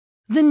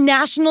The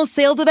national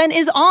sales event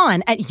is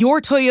on at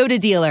your Toyota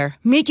dealer,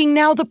 making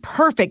now the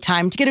perfect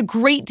time to get a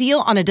great deal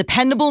on a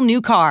dependable new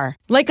car.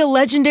 Like a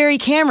legendary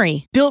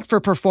Camry, built for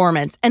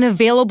performance and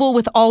available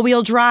with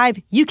all-wheel drive,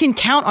 you can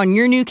count on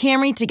your new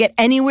Camry to get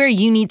anywhere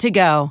you need to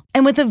go.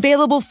 And with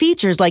available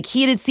features like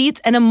heated seats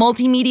and a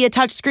multimedia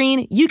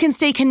touchscreen, you can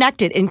stay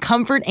connected in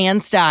comfort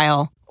and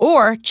style.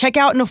 Or check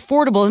out an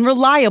affordable and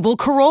reliable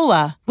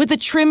Corolla with a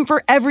trim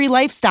for every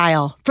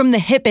lifestyle, from the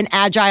hip and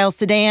agile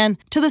sedan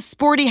to the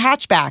sporty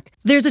hatchback.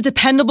 There's a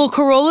dependable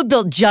Corolla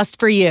built just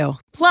for you.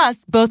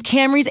 Plus, both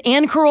Camrys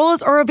and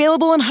Corollas are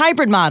available in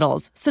hybrid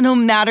models, so no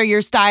matter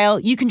your style,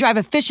 you can drive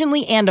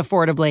efficiently and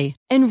affordably.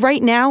 And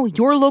right now,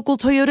 your local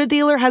Toyota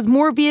dealer has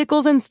more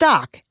vehicles in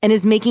stock and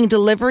is making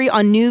delivery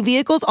on new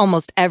vehicles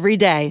almost every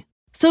day.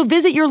 So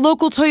visit your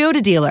local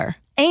Toyota dealer.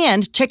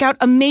 And check out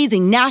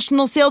amazing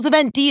national sales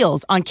event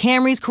deals on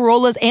Camrys,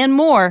 Corollas, and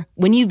more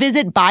when you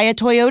visit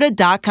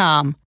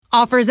buyatoyota.com.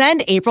 Offers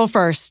end April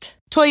 1st.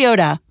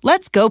 Toyota,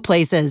 let's go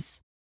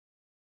places.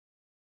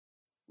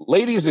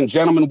 Ladies and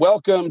gentlemen,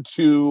 welcome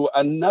to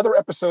another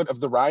episode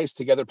of the Rise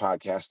Together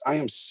podcast. I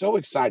am so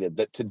excited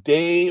that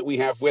today we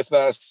have with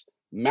us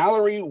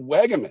Mallory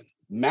Wegeman.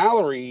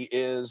 Mallory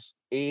is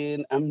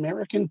an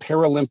American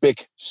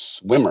Paralympic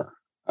swimmer.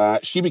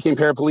 She became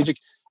paraplegic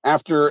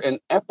after an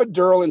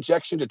epidural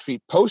injection to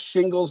treat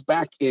post-shingles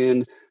back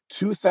in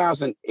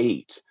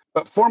 2008.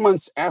 But 4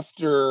 months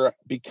after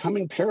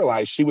becoming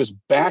paralyzed, she was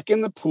back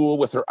in the pool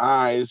with her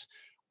eyes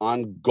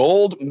on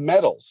gold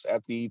medals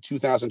at the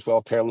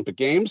 2012 Paralympic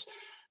Games.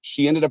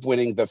 She ended up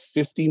winning the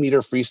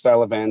 50-meter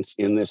freestyle events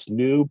in this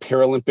new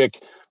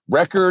Paralympic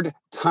record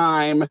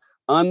time.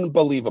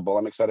 Unbelievable.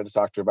 I'm excited to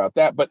talk to her about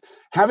that. But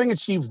having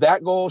achieved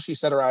that goal, she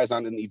set her eyes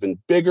on an even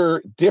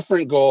bigger,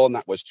 different goal, and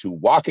that was to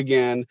walk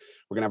again.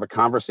 We're going to have a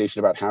conversation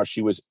about how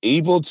she was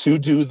able to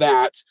do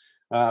that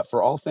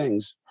for all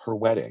things her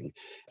wedding.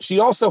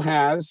 She also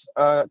has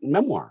a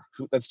memoir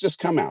that's just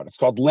come out. It's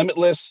called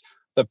Limitless: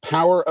 The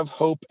Power of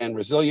Hope and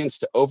Resilience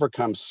to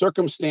Overcome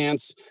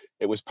Circumstance.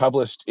 It was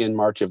published in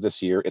March of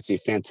this year. It's a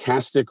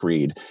fantastic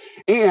read.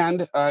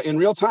 And in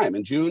real time,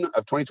 in June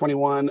of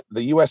 2021,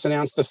 the U.S.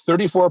 announced the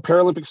 34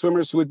 Paralympic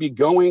swimmers who would be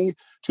going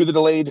to the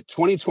delayed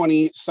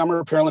 2020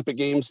 Summer Paralympic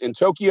Games in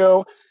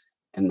Tokyo.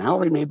 And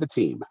Mallory made the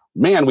team.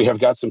 Man, we have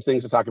got some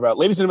things to talk about.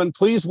 Ladies and gentlemen,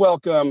 please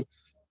welcome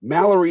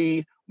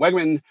Mallory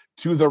Wegeman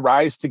to the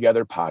Rise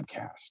Together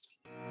podcast.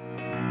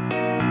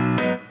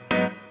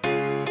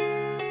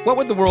 What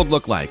would the world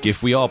look like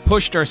if we all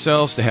pushed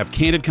ourselves to have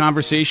candid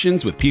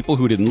conversations with people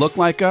who didn't look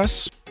like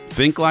us,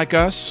 think like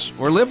us,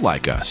 or live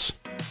like us?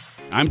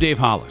 I'm Dave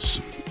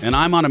Hollis, and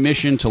I'm on a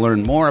mission to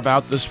learn more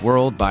about this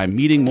world by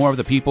meeting more of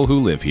the people who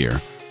live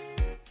here.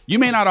 You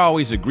may not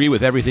always agree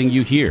with everything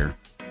you hear,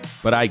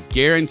 but I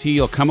guarantee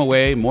you'll come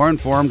away more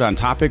informed on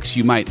topics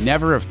you might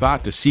never have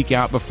thought to seek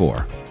out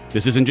before.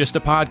 This isn't just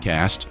a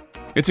podcast,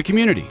 it's a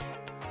community.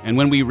 And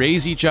when we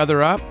raise each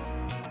other up,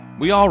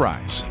 we all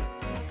rise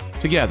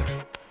together.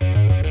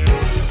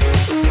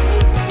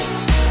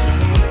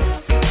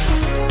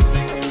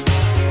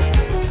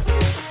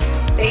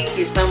 Thank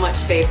you so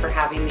much, Dave, for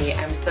having me.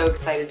 I'm so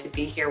excited to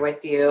be here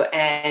with you.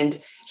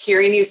 And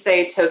hearing you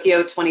say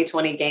Tokyo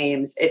 2020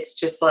 Games, it's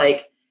just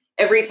like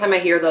every time I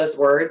hear those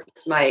words,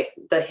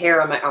 the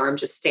hair on my arm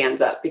just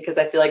stands up, because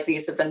I feel like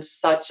these have been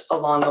such a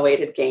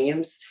long-awaited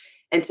games.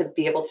 And to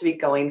be able to be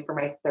going for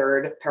my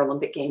third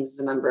Paralympic Games as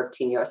a member of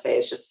Team USA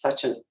is just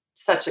such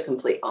a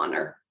complete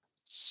honor.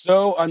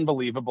 So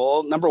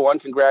unbelievable. Number one,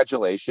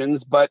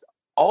 congratulations. But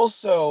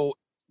also,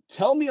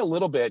 tell me a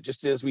little bit,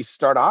 just as we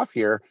start off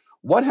here,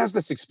 what has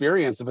this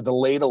experience of a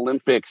delayed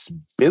Olympics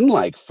been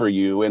like for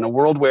you in a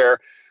world where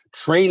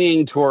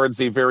training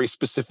towards a very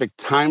specific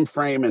time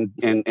frame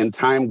and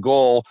time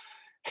goal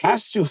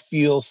has to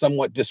feel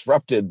somewhat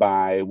disrupted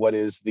by what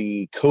is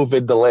the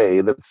COVID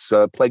delay that's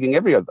plaguing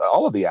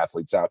all of the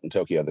athletes out in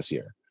Tokyo this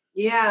year?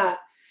 Yeah.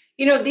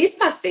 These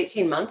past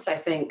 18 months, I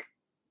think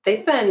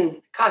they've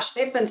been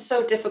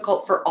so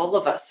difficult for all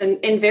of us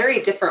in very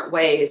different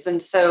ways.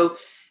 And so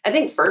I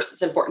think first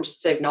it's important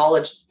just to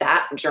acknowledge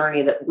that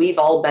journey that we've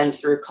all been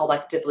through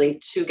collectively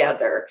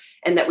together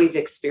and that we've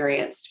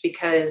experienced,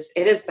 because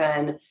it has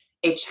been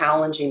a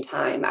challenging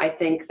time. I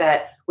think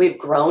that we've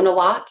grown a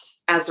lot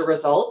as a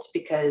result,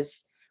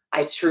 because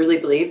I truly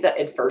believe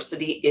that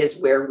adversity is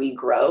where we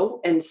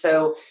grow. And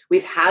so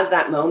we've had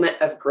that moment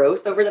of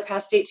growth over the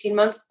past 18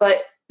 months,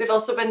 but we've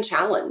also been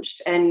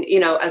challenged. And,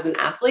 as an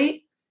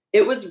athlete,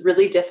 it was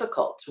really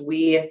difficult.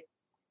 We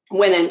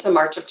went into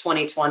March of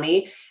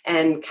 2020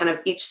 and kind of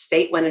each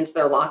state went into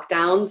their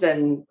lockdowns,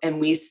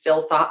 and we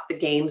still thought the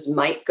games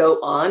might go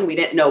on. We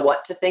didn't know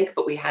what to think,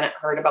 but we hadn't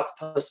heard about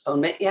the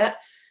postponement yet.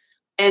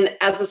 And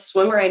as a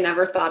swimmer, I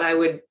never thought I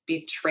would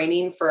be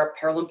training for a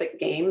Paralympic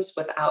Games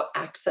without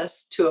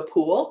access to a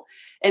pool.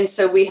 And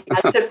so we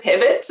had to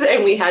pivot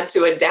and we had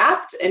to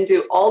adapt and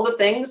do all the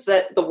things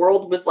that the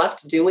world was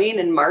left doing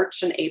in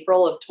March and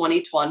April of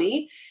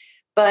 2020.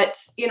 But,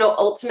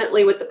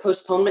 ultimately with the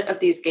postponement of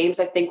these games,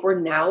 I think we're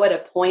now at a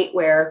point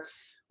where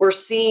we're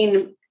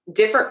seeing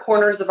different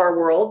corners of our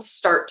world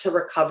start to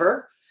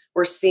recover.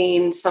 We're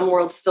seeing some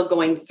worlds still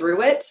going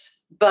through it,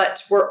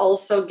 but we're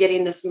also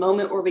getting this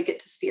moment where we get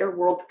to see our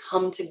world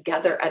come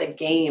together at a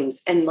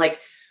games. And like,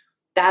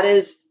 that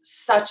is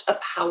such a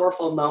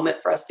powerful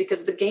moment for us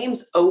because the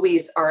games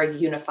always are a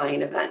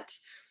unifying event.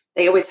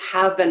 They always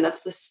have been.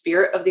 That's the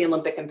spirit of the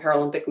Olympic and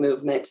Paralympic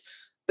movement.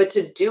 But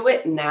to do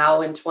it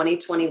now in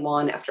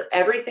 2021, after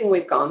everything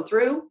we've gone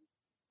through,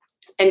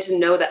 and to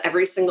know that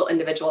every single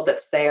individual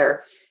that's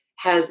there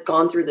has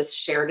gone through this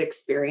shared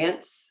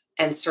experience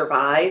and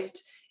survived,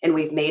 and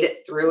we've made it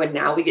through, and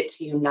now we get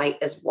to unite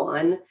as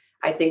one,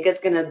 I think is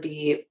going to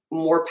be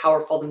more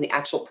powerful than the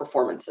actual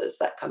performances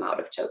that come out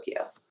of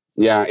Tokyo.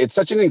 Yeah, it's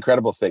such an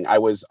incredible thing. I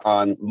was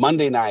on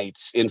Monday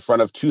nights in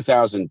front of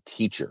 2,000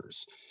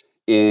 teachers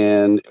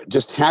and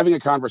just having a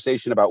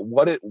conversation about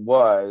what it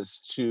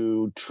was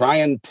to try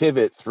and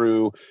pivot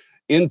through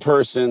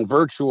in-person,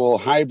 virtual,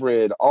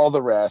 hybrid, all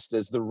the rest,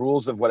 as the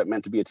rules of what it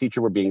meant to be a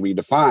teacher were being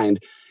redefined.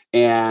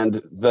 And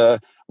the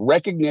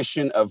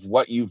recognition of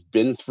what you've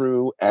been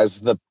through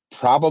as the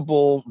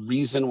probable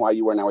reason why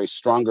you are now a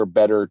stronger,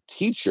 better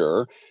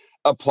teacher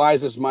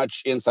applies as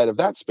much inside of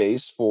that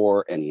space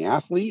for any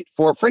athlete,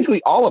 for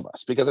frankly, all of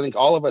us, because I think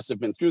all of us have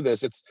been through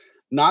this. It's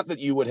not that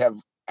you would have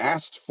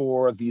asked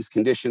for these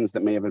conditions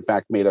that may have in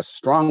fact made us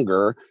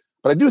stronger,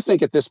 but I do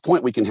think at this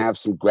point we can have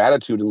some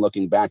gratitude in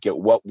looking back at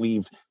what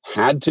we've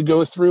had to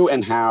go through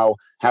and how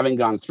having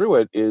gone through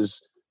it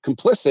is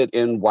complicit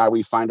in why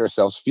we find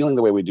ourselves feeling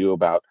the way we do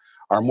about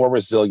our more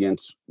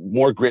resilient,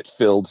 more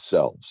grit-filled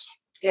selves.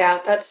 Yeah,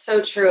 that's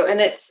so true. And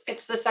it's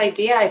this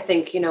idea, I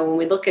think, when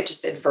we look at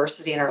just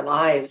adversity in our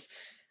lives,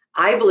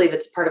 I believe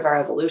it's part of our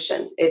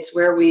evolution. It's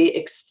where we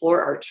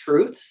explore our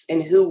truths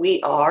and who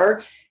we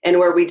are and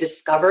where we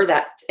discover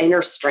that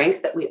inner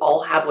strength that we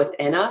all have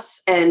within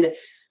us. And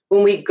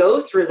when we go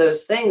through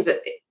those things,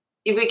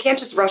 if we can't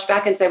just rush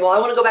back and say, well, I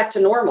want to go back to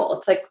normal.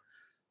 It's like,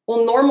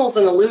 well, normal's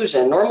an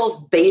illusion.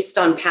 Normal's based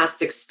on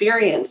past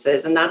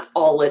experiences, and that's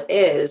all it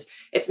is.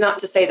 It's not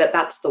to say that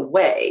that's the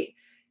way.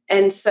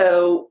 And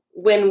so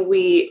when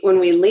we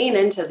lean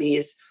into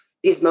these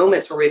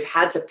moments where we've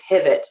had to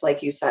pivot,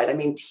 like you said, I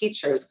mean,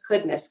 teachers,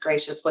 goodness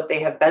gracious, what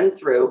they have been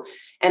through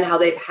and how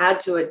they've had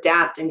to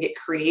adapt and get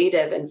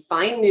creative and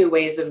find new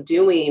ways of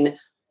doing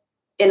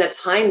in a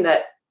time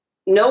that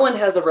no one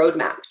has a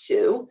roadmap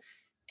to,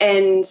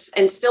 and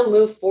still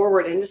move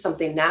forward into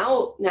something.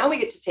 Now we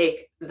get to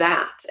take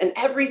that and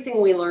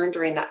everything we learned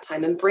during that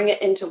time and bring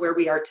it into where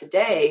we are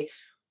today,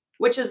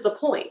 which is the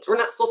point. We're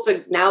not supposed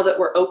to, now that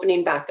we're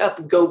opening back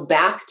up, go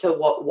back to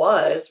what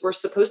was. We're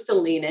supposed to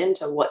lean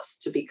into what's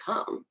to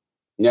become.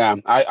 Yeah,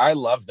 I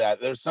love that.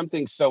 There's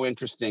something so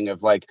interesting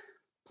of like,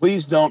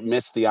 please don't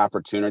miss the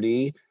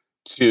opportunity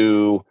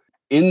to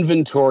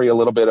inventory a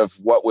little bit of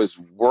what was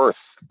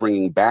worth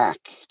bringing back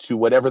to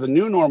whatever the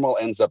new normal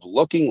ends up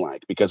looking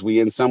like, because we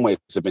in some ways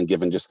have been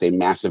given just a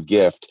massive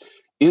gift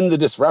in the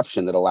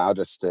disruption that allowed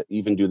us to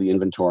even do the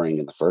inventorying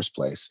in the first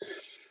place.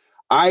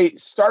 I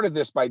started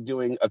this by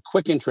doing a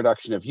quick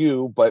introduction of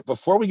you, but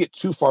before we get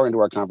too far into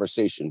our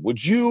conversation,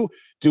 would you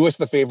do us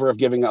the favor of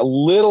giving a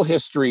little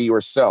history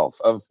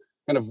yourself of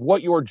kind of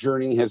what your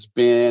journey has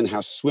been, how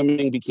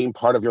swimming became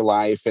part of your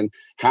life, and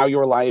how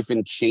your life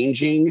in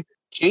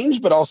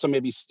changed, but also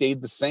maybe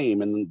stayed the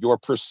same in your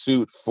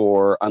pursuit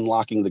for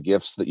unlocking the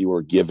gifts that you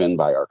were given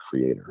by our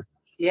Creator?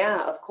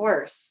 Yeah, of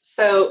course.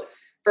 So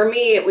for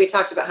me, we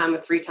talked about how I'm a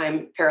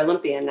 3-time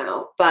Paralympian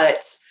now,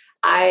 but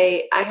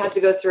I had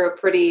to go through a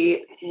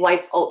pretty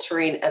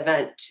life-altering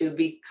event to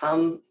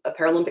become a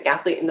Paralympic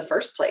athlete in the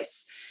first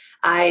place.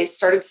 I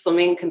started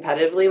swimming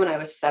competitively when I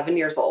was 7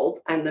 years old.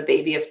 I'm the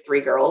baby of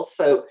 3 girls,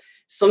 so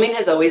swimming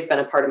has always been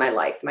a part of my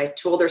life. My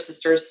 2 older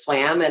sisters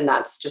swam, and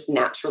that's just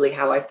naturally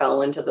how I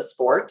fell into the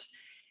sport.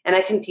 And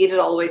I competed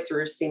all the way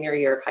through senior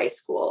year of high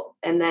school.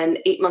 And then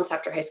 8 months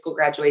after high school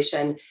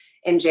graduation,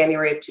 in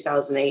January of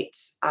 2008,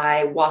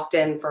 I walked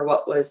in for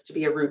what was to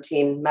be a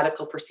routine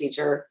medical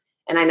procedure,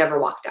 and I never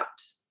walked out.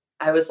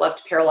 I was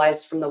left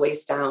paralyzed from the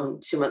waist down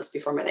 2 months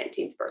before my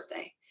 19th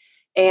birthday.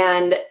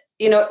 And,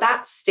 at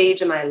that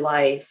stage in my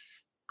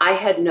life, I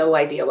had no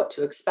idea what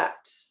to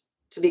expect.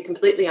 To be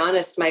completely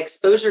honest, my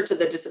exposure to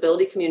the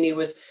disability community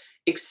was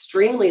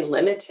extremely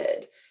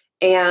limited.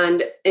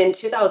 And in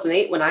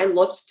 2008, when I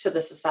looked to the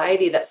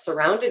society that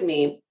surrounded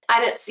me, I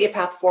didn't see a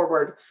path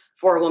forward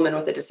for a woman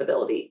with a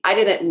disability. I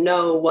didn't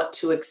know what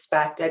to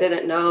expect. I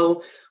didn't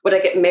know, would I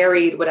get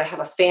married? Would I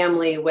have a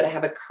family? Would I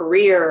have a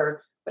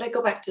career? Would I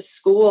go back to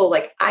school?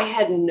 Like, I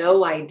had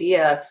no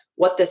idea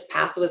what this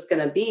path was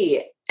going to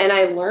be. And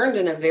I learned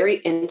in a very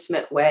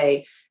intimate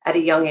way at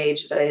a young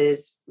age that it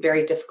is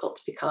very difficult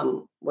to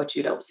become what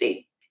you don't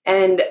see.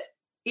 And,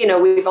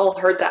 we've all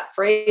heard that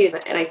phrase.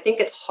 And I think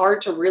it's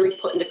hard to really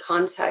put into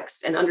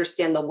context and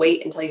understand the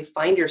weight until you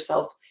find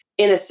yourself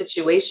in a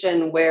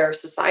situation where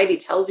society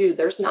tells you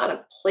there's not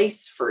a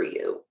place for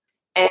you.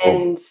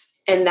 And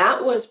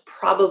that was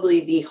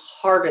probably the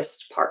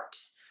hardest part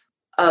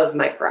of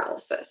my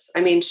paralysis.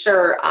 I mean,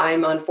 sure,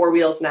 I'm on 4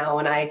 wheels now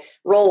and I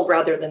roll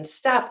rather than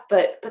step,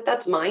 but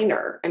that's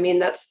minor. I mean,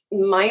 that's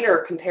minor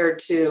compared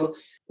to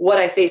what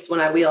I face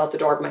when I wheel out the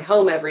door of my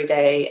home every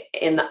day,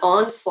 in the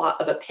onslaught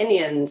of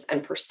opinions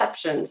and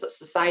perceptions that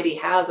society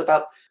has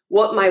about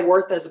what my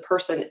worth as a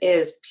person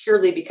is,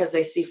 purely because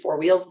they see four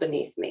wheels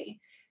beneath me.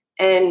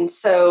 And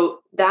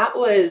so that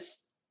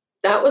was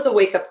a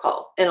wake-up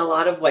call in a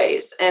lot of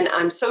ways. And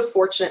I'm so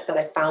fortunate that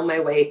I found my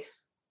way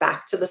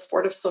back to the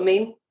sport of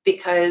swimming,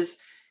 because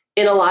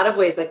in a lot of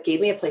ways that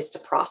gave me a place to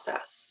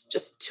process.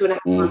 Just 2.5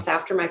 months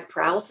after my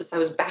paralysis, I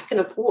was back in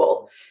a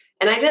pool.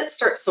 And I didn't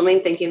start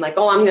swimming thinking like,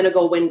 oh, I'm going to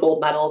go win gold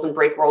medals and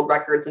break world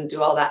records and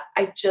do all that.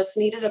 I just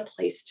needed a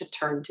place to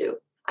turn to.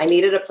 I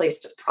needed a place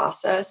to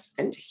process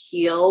and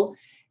heal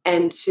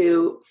and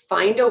to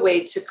find a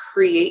way to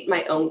create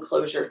my own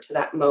closure to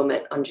that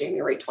moment on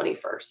January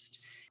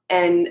 21st.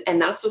 And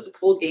that's what the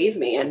pool gave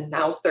me. And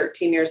now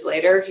 13 years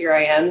later, here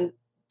I am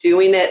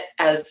doing it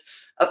as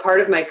a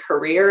part of my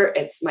career.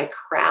 It's my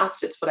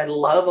craft. It's what I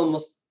love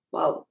almost,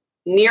 well,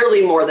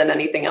 nearly more than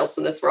anything else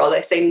in this world.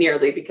 I say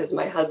nearly because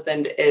my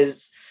husband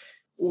is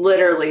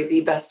literally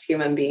the best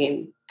human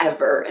being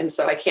ever. And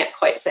so I can't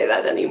quite say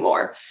that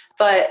anymore,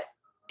 but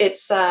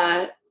it's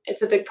a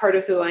big part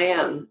of who I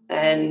am.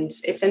 And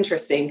it's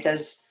interesting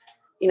because,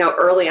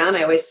 early on,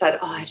 I always said,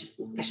 oh, I just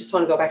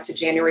want to go back to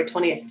January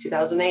 20th,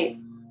 2008.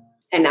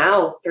 And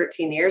now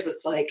 13 years,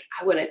 it's like,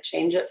 I wouldn't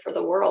change it for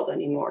the world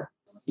anymore.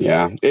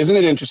 Yeah. Isn't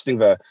it interesting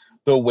the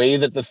way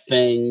that the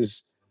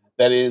things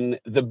that in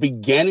the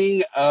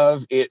beginning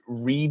of it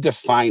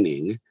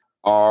redefining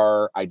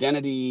our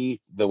identity,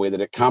 the way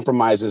that it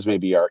compromises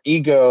maybe our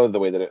ego, the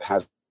way that it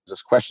has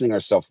us questioning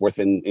our self-worth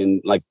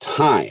in like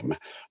time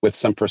with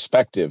some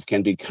perspective,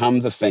 can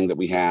become the thing that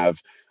we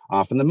have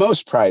often the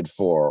most pride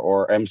for,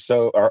 or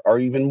are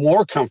even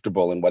more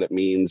comfortable in what it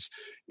means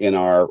in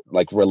our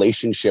like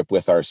relationship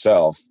with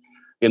ourselves.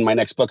 In my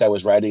next book, I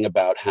was writing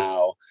about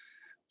how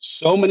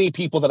so many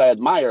people that I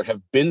admire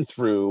have been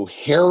through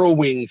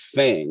harrowing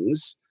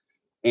things.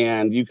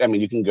 And you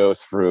can go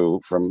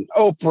through from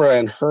Oprah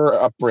and her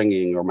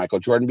upbringing, or Michael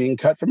Jordan being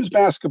cut from his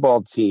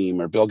basketball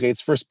team, or Bill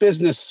Gates' first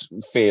business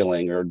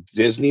failing, or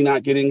Disney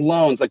not getting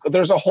loans. Like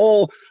there's a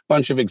whole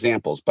bunch of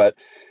examples. But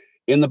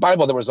in the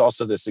Bible, there was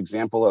also this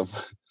example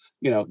of,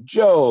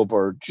 Job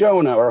or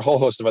Jonah or a whole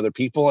host of other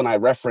people. And I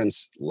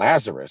referenced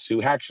Lazarus,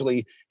 who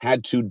actually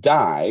had to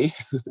die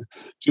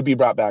to be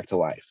brought back to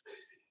life.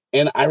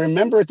 And I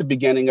remember at the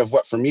beginning of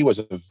what for me was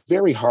a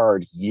very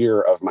hard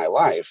year of my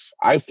life,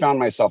 I found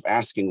myself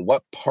asking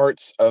what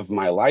parts of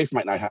my life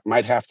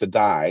might have to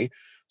die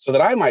so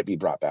that I might be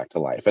brought back to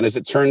life. And as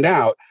it turned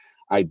out,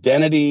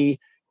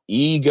 identity,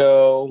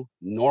 ego,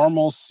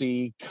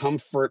 normalcy,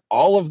 comfort,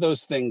 all of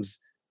those things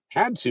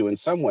had to, in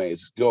some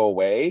ways, go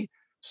away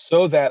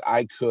so that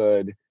I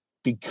could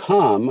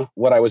become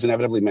what I was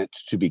inevitably meant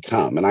to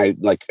become. And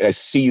I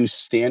see you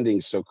standing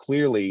so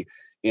clearly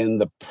in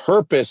the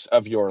purpose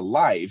of your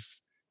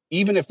life,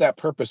 even if that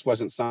purpose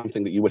wasn't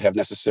something that you would have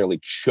necessarily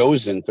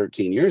chosen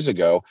 13 years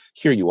ago,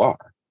 here you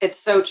are. It's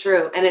so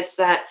true. And it's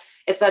that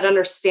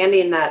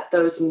understanding that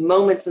those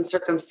moments and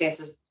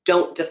circumstances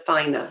don't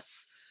define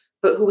us,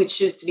 but who we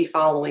choose to be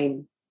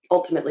following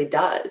ultimately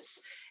does.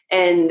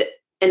 And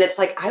it's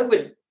like, I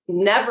would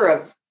never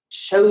have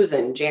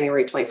chosen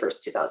January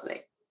 21st,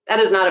 2008. That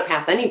is not a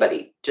path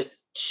anybody just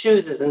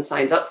chooses and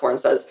signs up for and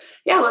says,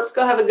 yeah, let's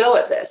go have a go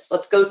at this.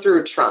 Let's go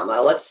through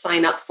trauma. Let's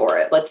sign up for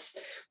it.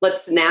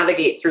 Let's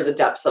navigate through the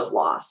depths of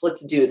loss.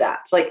 Let's do that.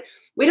 It's like,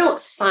 we don't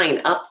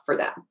sign up for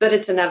that, but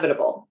it's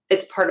inevitable.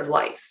 It's part of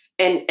life.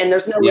 And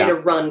there's no way to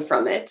run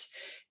from it.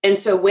 And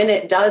so when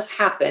it does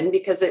happen,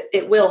 because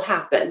it will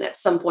happen at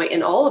some point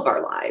in all of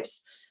our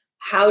lives,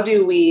 how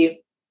do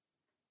we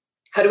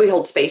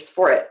hold space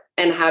for it?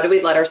 And how do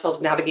we let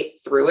ourselves navigate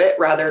through it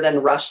rather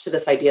than rush to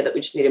this idea that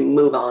we just need to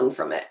move on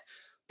from it?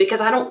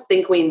 Because I don't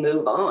think we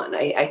move on.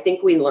 I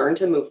think we learn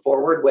to move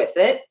forward with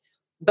it.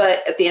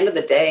 But at the end of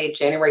the day,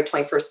 January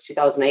 21st,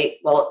 2008,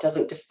 while it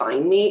doesn't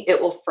define me,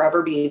 it will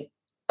forever be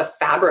a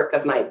fabric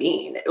of my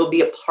being. It will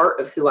be a part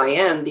of who I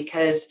am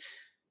because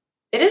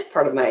it is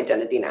part of my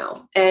identity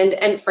now.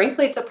 And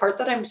frankly, it's a part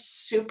that I'm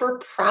super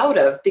proud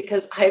of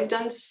because I've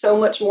done so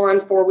much more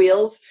on four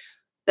wheels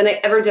than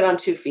I ever did on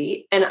 2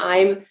 feet. And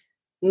I'm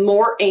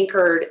more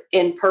anchored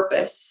in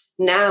purpose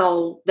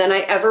now than I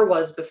ever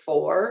was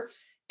before.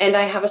 And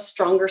I have a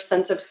stronger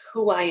sense of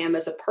who I am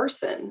as a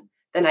person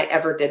than I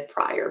ever did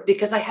prior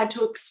because I had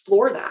to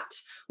explore that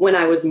when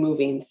I was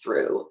moving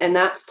through. And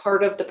that's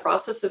part of the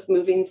process of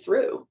moving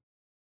through.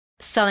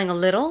 Selling a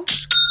little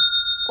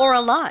or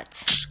a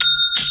lot?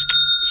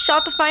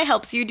 Shopify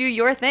helps you do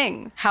your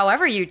thing,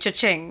 however you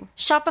cha-ching.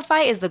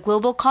 Shopify is the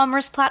global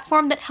commerce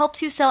platform that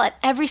helps you sell at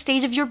every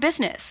stage of your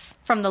business.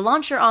 From the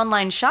launch your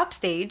online shop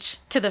stage,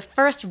 to the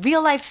first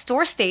real-life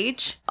store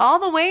stage, all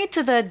the way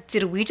to the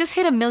 "did we just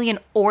hit 1 million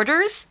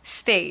orders"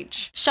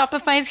 stage.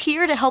 Shopify is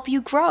here to help you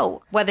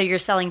grow. Whether you're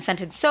selling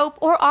scented soap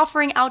or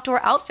offering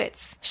outdoor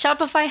outfits,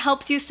 Shopify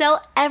helps you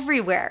sell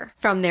everywhere.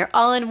 From their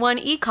all-in-one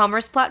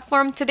e-commerce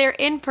platform to their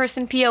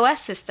in-person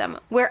POS system,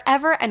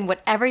 wherever and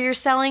whatever you're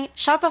selling,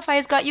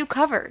 Shopify's got you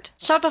covered.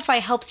 Shopify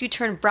helps you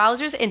turn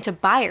browsers into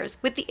buyers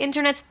with the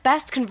internet's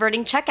best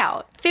converting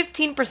checkout,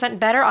 15%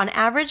 better on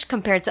average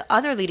compared to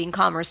other leading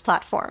commerce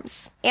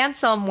platforms. And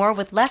sell more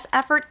with less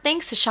effort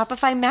thanks to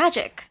Shopify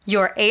Magic,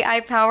 your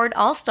AI-powered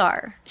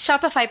all-star.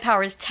 Shopify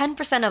powers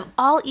 10% of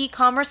all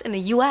e-commerce in the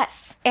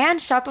US. And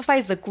Shopify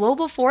is the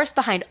global force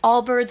behind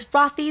Allbirds,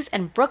 Rothy's,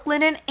 and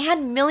Brooklinen,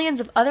 and millions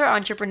of other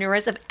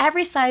entrepreneurs of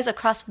every size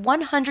across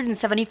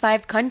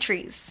 175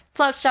 countries.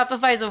 Plus,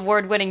 Shopify's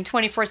award-winning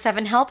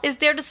 24/7 help is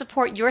there to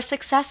support your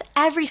success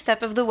every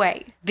step of the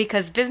way.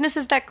 Because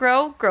businesses that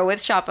grow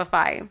with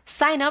Shopify.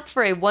 Sign up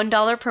for a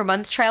 $1 per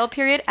month trial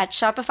period at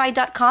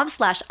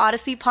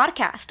shopify.com/Odyssey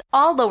Podcast,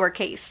 all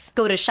lowercase.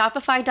 Go to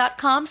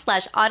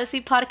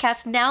shopify.com/Odyssey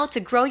Podcast now to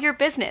grow your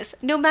business,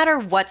 no matter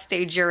what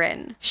stage you're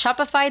in.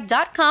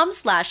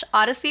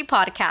 Shopify.com/Odyssey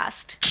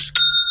Podcast.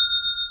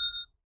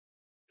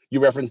 You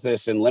reference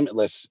this in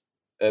Limitless.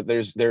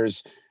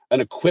 There's an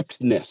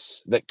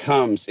equippedness that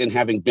comes in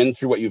having been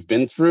through what you've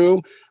been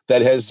through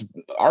that has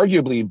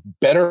arguably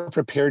better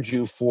prepared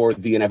you for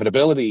the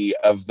inevitability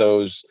of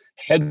those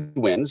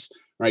headwinds,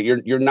 right?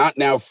 You're not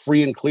now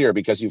free and clear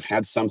because you've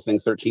had something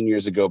 13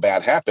 years ago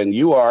bad happen.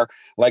 You are,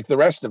 like the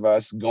rest of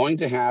us, going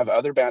to have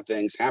other bad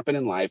things happen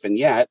in life. And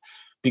yet,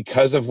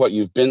 because of what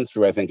you've been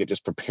through, I think it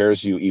just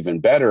prepares you even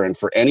better. And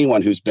for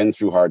anyone who's been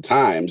through hard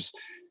times,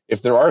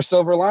 if there are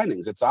silver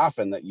linings, it's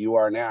often that you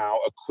are now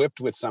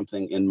equipped with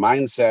something in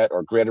mindset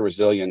or greater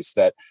resilience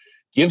that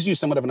gives you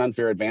somewhat of an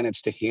unfair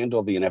advantage to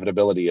handle the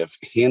inevitability of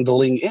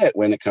handling it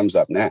when it comes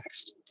up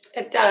next.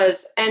 It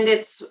does. And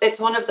it's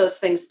one of those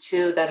things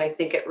too, that I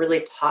think it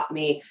really taught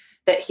me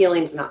that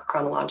healing's not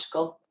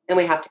chronological and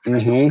we have to give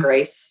ourselves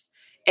grace.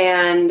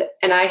 And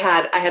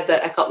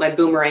I call it my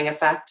boomerang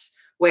effect,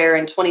 where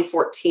in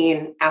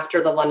 2014,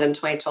 after the London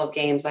 2012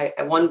 games, I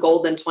won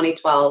gold in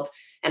 2012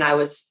 and I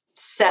was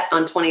set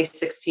on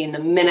 2016 the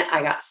minute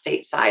I got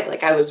stateside.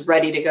 Like I was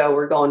ready to go.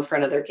 We're going for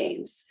another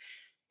games.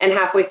 And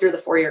halfway through the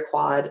 4-year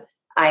quad,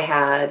 I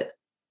had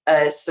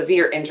a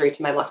severe injury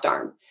to my left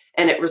arm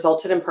and it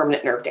resulted in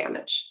permanent nerve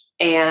damage.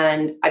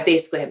 And I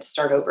basically had to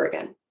start over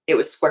again. It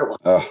was square one.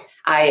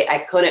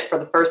 I couldn't, for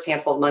the first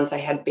handful of months, I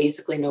had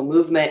basically no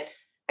movement.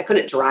 I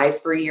couldn't drive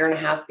for 1.5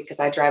 years because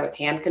I drive with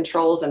hand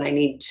controls and I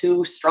need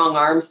 2 strong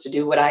arms to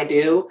do what I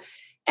do.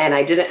 And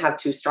I didn't have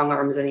 2 strong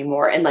arms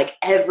anymore. And like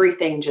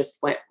everything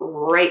just went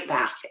right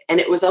back. And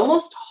it was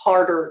almost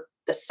harder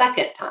the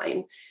second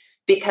time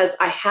because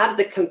I had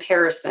the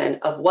comparison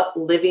of what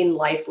living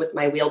life with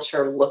my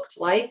wheelchair looked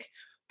like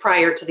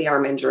prior to the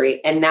arm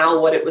injury and now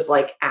what it was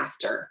like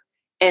after.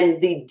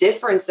 And the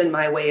difference in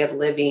my way of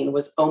living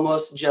was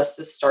almost just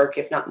as stark,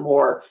 if not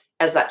more,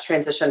 as that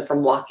transition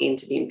from walking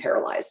to being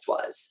paralyzed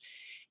was.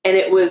 And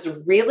it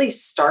was really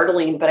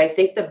startling. But I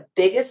think the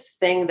biggest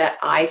thing that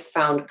I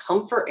found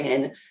comfort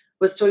in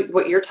was to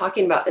what you're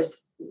talking about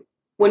is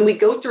when we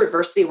go through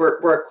adversity,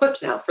 we're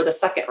equipped now for the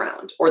second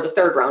round or the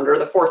third round or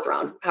the fourth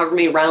round, however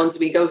many rounds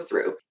we go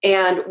through.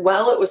 And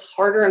while it was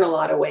harder in a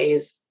lot of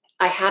ways,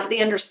 I had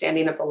the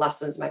understanding of the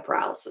lessons my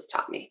paralysis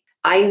taught me.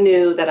 I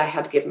knew that I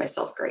had to give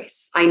myself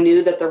grace. I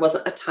knew that there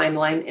wasn't a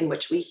timeline in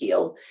which we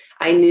heal.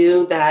 I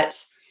knew that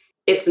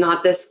it's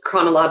not this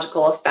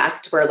chronological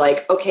effect where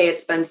like, okay,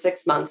 it's been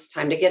 6 months,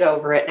 time to get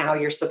over it. Now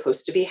you're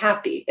supposed to be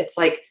happy. It's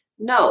like,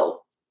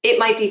 no, it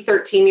might be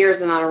 13 years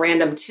and on a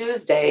random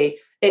Tuesday,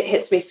 it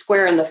hits me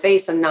square in the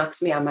face and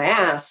knocks me on my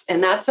ass.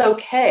 And that's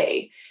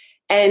okay.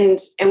 And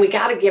we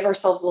got to give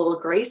ourselves a little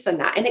grace in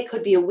that. And it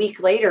could be a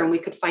week later and we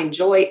could find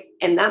joy,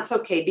 and that's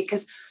okay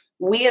because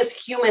we as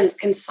humans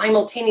can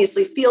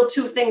simultaneously feel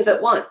 2 things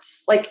at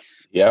once. Like,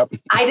 yep.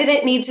 I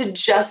didn't need to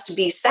just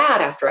be sad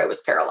after I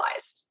was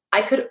paralyzed.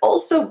 I could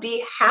also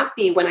be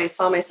happy when I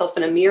saw myself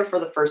in a mirror for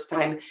the first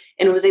time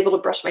and was able to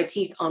brush my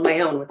teeth on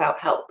my own without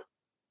help.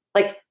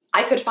 Like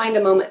I could find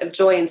a moment of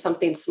joy in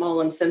something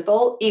small and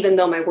simple, even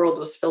though my world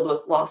was filled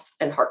with loss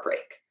and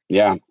heartbreak.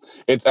 Yeah,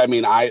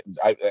 I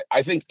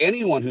think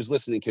anyone who's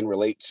listening can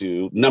relate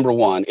to, number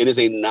one, it is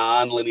a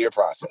non-linear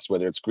process,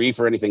 whether it's grief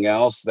or anything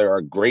else. There are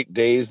great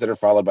days that are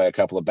followed by a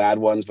couple of bad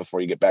ones before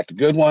you get back to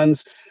good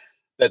ones.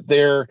 That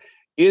there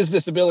is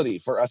this ability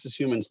for us as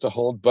humans to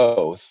hold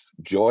both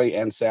joy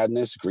and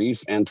sadness,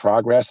 grief and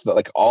progress, that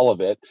like all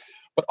of it.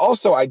 But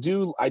also I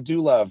do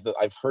love that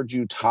I've heard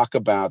you talk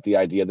about the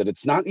idea that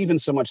it's not even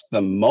so much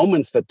the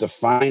moments that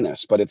define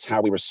us, but it's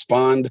how we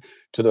respond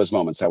to those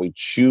moments, how we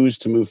choose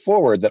to move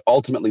forward that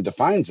ultimately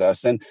defines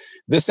us. And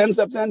this ends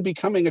up then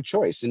becoming a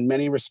choice in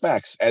many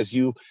respects. As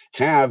you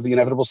have the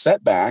inevitable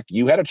setback,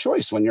 you had a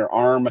choice when your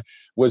arm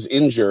was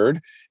injured,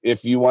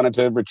 if you wanted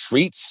to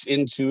retreat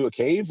into a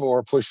cave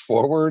or push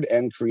forward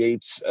and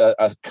create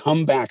a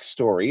comeback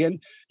story.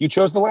 And you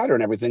chose the latter,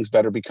 and everything's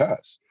better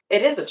because.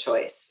 It is a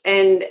choice.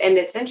 And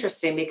it's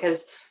interesting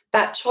because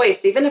that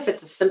choice, even if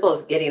it's as simple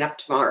as getting up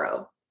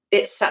tomorrow,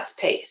 it sets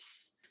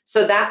pace.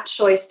 So that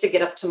choice to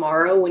get up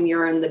tomorrow when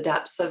you're in the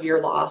depths of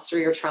your loss or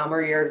your trauma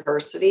or your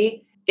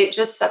adversity, it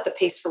just set the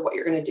pace for what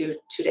you're going to do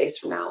 2 days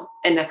from now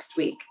and next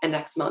week and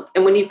next month.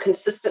 And when you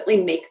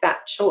consistently make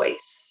that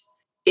choice,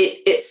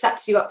 it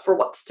sets you up for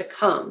what's to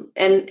come.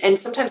 And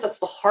sometimes that's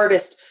the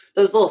hardest,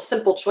 those little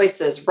simple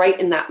choices right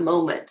in that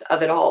moment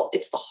of it all.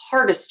 It's the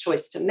hardest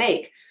choice to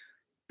make.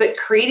 But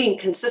creating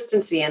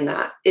consistency in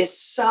that is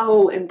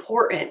so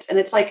important. And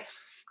it's like,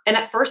 and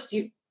at first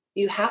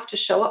you have to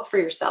show up for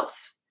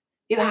yourself.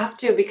 You have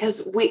to,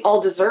 because we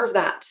all deserve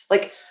that.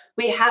 Like,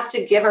 we have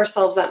to give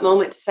ourselves that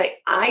moment to say,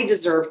 I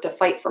deserve to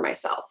fight for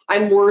myself.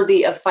 I'm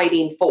worthy of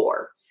fighting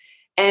for.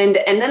 And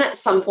then at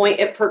some point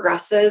it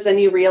progresses and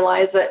you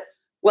realize that,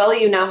 well,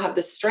 you now have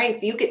the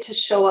strength, you get to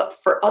show up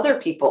for other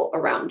people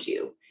around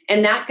you.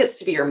 And that gets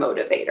to be your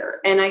motivator.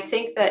 And I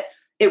think that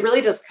it really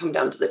does come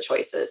down to the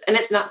choices. And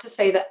it's not to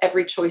say that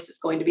every choice is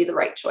going to be the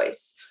right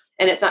choice.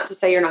 And it's not to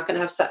say you're not going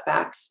to have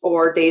setbacks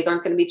or days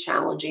aren't going to be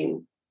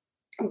challenging.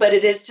 But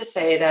it is to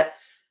say that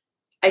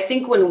I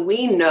think when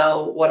we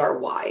know what our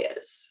why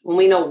is, when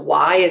we know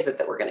why is it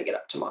that we're going to get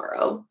up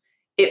tomorrow,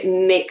 it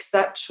makes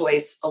that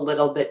choice a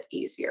little bit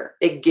easier.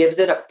 It gives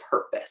it a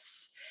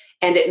purpose.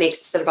 And it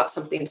makes it about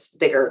something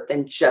bigger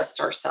than just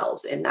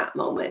ourselves in that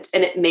moment.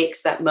 And it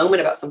makes that moment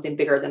about something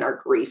bigger than our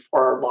grief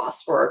or our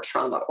loss or our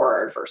trauma or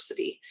our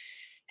adversity.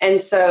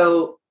 And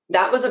so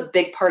that was a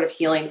big part of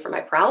healing for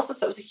my paralysis.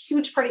 That was a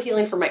huge part of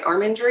healing for my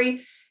arm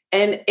injury.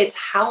 And it's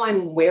how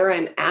I'm where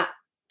I'm at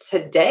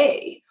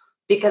today,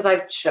 because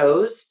I've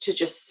chose to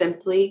just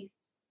simply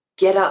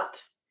get up.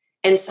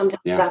 And sometimes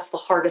that's the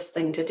hardest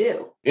thing to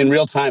do. In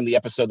real time, the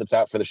episode that's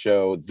out for the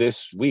show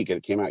this week, and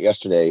it came out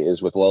yesterday,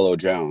 is with Lolo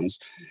Jones.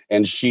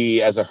 And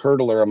she, as a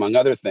hurdler, among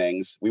other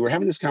things, we were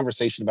having this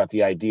conversation about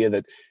the idea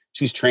that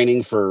she's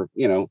training for,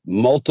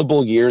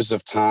 multiple years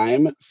of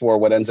time for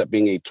what ends up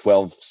being a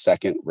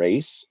 12-second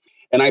race.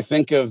 And I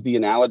think of the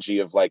analogy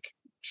of like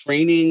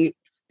training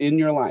in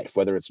your life,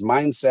 whether it's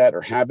mindset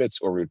or habits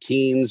or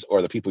routines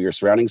or the people you're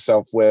surrounding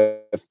yourself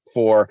with,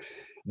 for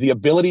the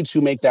ability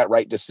to make that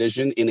right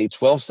decision in a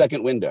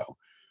 12-second window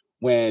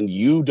when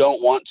you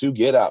don't want to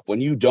get up, when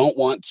you don't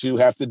want to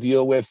have to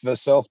deal with the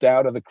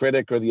self-doubt of the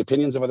critic or the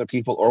opinions of other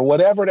people or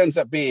whatever it ends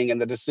up being,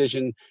 and the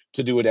decision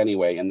to do it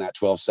anyway in that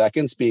 12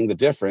 seconds being the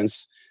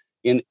difference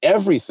in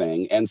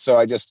everything. And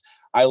so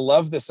I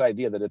love this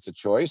idea that it's a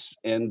choice.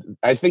 And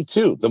I think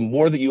too, the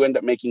more that you end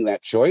up making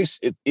that choice,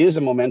 it is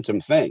a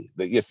momentum thing.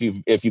 That if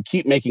you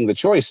keep making the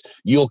choice,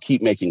 you'll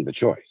keep making the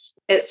choice.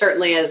 It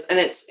certainly is. And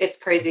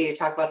it's crazy you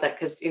talk about that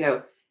because,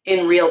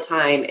 in real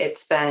time,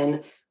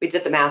 we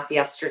did the math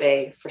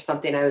yesterday for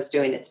something I was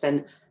doing. It's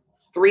been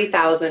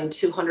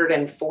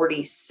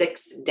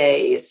 3,246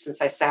 days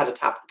since I sat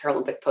atop the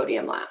Paralympic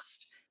podium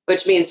last,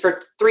 which means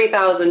for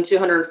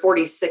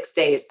 3,246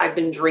 days, I've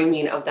been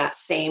dreaming of that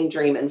same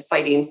dream and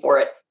fighting for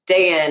it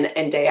day in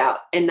and day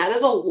out. And that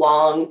is a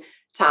long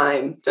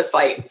time to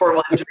fight for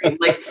one dream.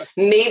 Like,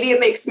 maybe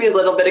it makes me a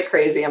little bit of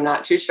crazy. I'm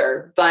not too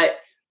sure, but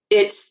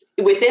it's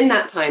within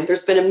that time,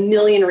 there's been a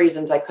million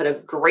reasons I could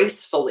have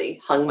gracefully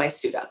hung my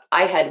suit up.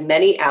 I had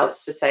many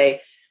outs to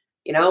say,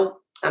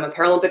 I'm a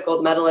Paralympic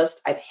gold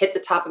medalist. I've hit the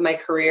top of my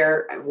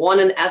career. I've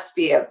won an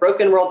ESPY. I've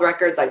broken world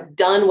records. I've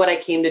done what I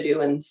came to do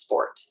in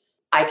sport.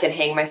 I can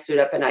hang my suit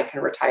up and I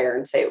can retire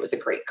and say it was a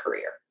great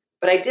career.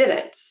 But I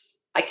didn't.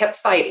 I kept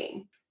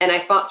fighting. And I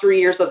fought through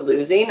years of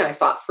losing. I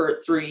fought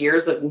through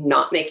years of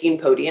not making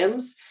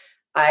podiums.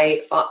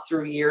 I fought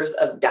through years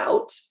of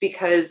doubt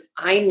because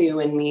I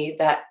knew in me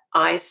that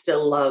I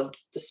still loved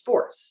the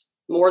sports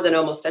more than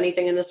almost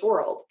anything in this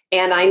world.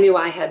 And I knew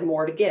I had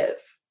more to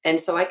give. And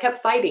so I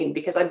kept fighting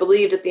because I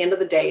believed at the end of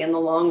the day, in the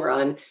long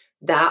run,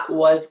 that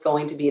was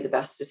going to be the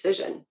best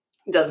decision.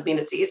 It doesn't mean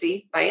it's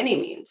easy by any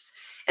means.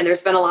 And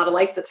there's been a lot of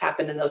life that's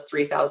happened in those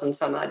 3,000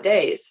 some odd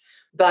days.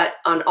 But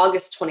on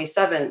August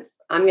 27th,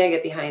 I'm going to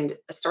get behind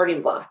a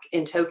starting block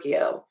in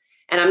Tokyo.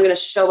 And I'm going to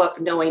show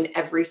up knowing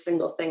every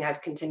single thing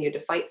I've continued to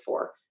fight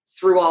for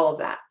through all of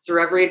that,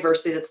 through every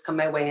adversity that's come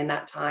my way in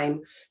that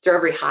time, through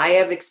every high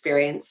I've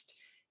experienced,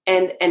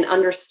 and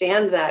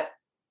understand that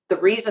the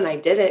reason I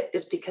did it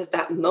is because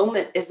that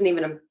moment isn't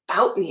even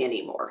about me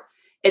anymore.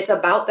 It's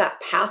about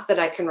that path that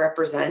I can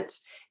represent.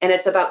 And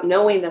it's about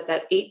knowing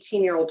that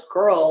 18-year-old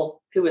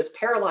girl who was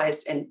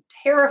paralyzed and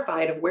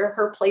terrified of where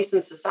her place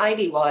in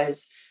society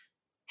was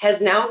has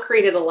now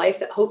created a life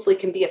that hopefully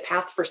can be a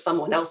path for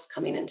someone else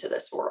coming into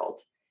this world,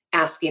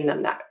 asking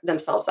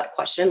themselves that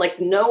question,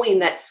 like knowing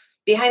that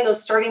behind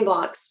those starting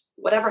blocks,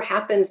 whatever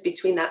happens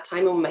between that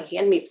time and when my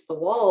hand meets the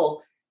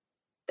wall,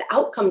 the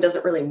outcome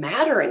doesn't really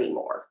matter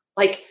anymore.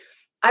 Like,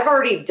 I've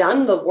already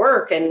done the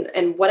work,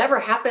 and whatever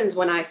happens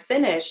when I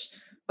finish,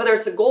 whether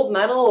it's a gold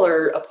medal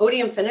or a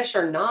podium finish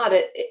or not,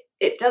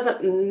 it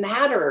doesn't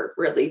matter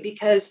really,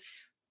 because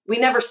we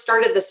never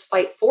started this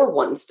fight for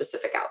one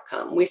specific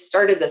outcome. We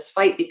started this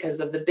fight because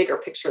of the bigger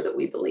picture that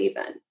we believe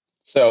in.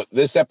 So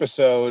this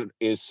episode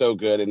is so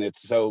good, and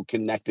it's so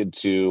connected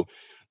to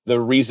the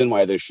reason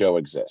why this show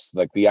exists.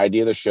 Like the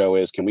idea of the show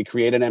is, can we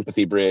create an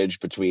empathy bridge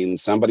between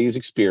somebody's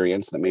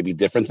experience that may be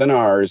different than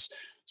ours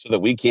so that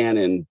we can,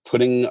 in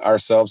putting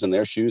ourselves in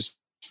their shoes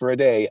for a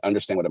day,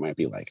 understand what it might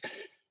be like.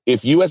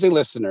 If you as a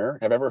listener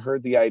have ever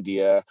heard the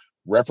idea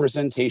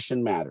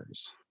representation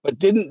matters, but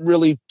didn't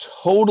really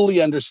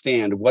totally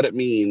understand what it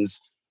means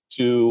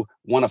to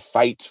want to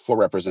fight for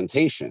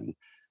representation,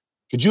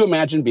 could you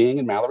imagine being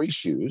in Mallory's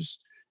shoes,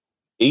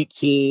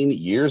 18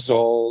 years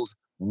old,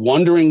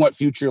 wondering what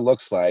future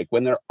looks like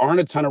when there aren't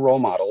a ton of role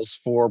models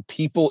for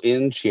people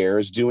in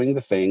chairs doing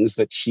the things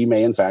that she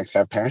may in fact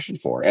have passion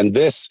for? And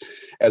this,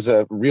 as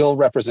a real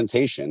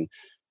representation,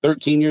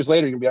 13 years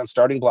later, you're going to be on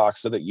starting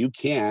blocks so that you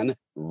can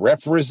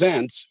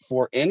represent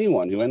for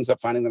anyone who ends up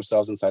finding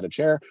themselves inside a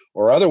chair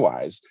or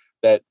otherwise,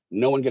 that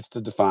no one gets to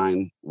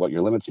define what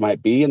your limits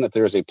might be and that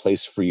there is a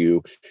place for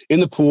you in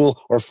the pool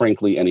or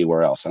frankly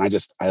anywhere else. And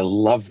I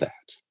love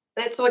that.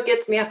 That's what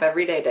gets me up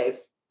every day, Dave.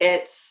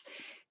 And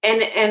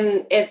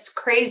it's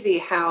crazy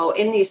how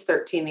in these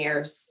 13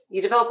 years,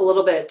 you develop a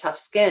little bit of tough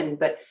skin,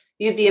 but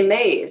you'd be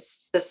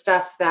amazed the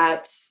stuff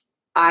that's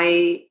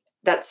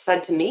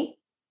said to me,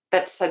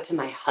 that's said to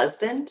my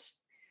husband.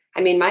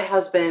 I mean, my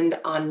husband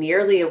on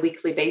nearly a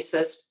weekly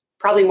basis,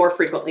 probably more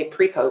frequently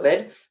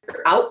pre-COVID,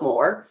 out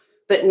more,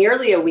 but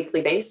nearly a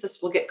weekly basis,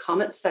 we'll get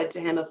comments said to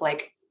him of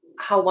like,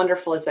 how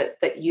wonderful is it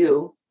that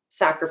you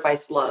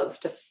sacrifice love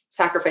to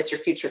sacrifice your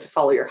future to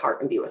follow your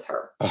heart and be with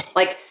her?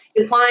 Like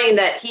implying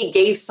that he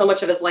gave so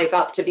much of his life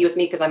up to be with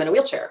me because I'm in a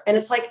wheelchair. And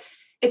it's like,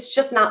 it's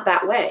just not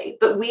that way.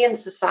 But we in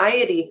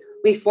society,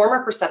 we form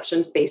our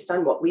perceptions based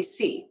on what we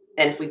see.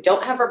 And if we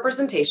don't have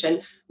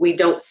representation, we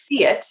don't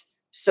see it.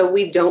 So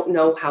we don't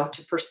know how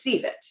to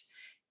perceive it.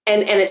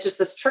 And it's just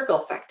this trickle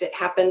effect. It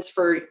happens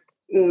for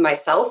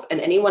myself and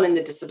anyone in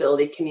the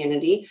disability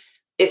community.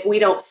 If we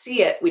don't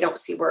see it, we don't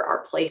see where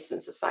our place in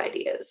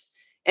society is.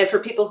 And for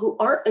people who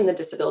aren't in the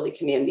disability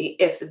community,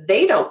 if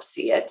they don't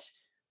see it,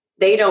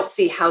 they don't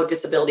see how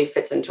disability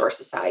fits into our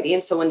society.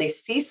 And so when they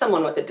see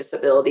someone with a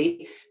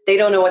disability, they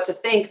don't know what to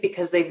think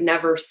because they've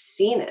never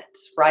seen it,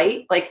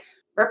 right? Like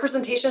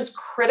representation is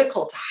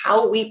critical to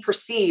how we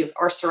perceive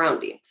our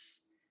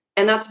surroundings.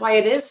 And that's why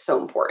it is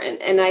so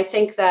important. And I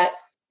think that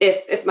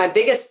if my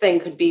biggest thing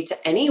could be to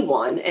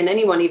anyone, and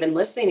anyone even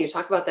listening, you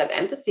talk about that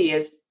empathy,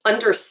 is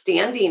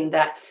understanding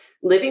that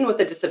living with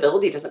a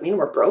disability doesn't mean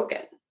we're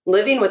broken.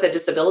 Living with a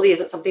disability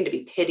isn't something to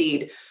be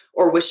pitied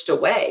or wished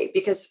away,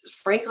 because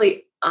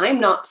frankly, I'm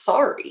not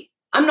sorry.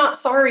 I'm not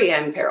sorry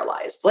I'm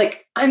paralyzed.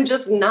 Like, I'm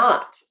just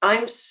not.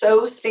 I'm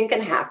so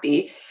stinking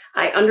happy.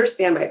 I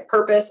understand my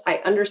purpose.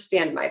 I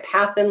understand my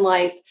path in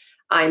life.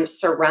 I'm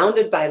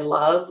surrounded by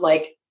love.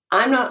 Like,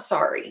 I'm not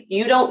sorry.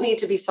 You don't need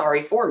to be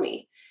sorry for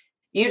me.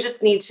 You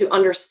just need to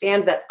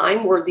understand that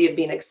I'm worthy of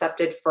being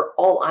accepted for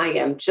all I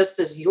am, just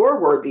as you're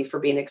worthy for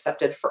being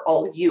accepted for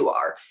all you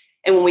are.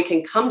 And when we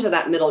can come to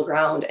that middle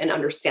ground and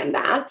understand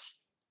that,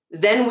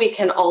 then we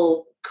can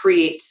all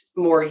create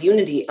more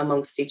unity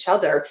amongst each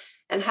other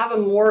and have a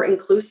more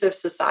inclusive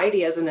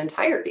society as an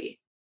entirety.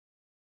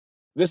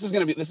 This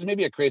is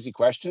maybe a crazy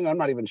question. I'm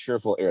not even sure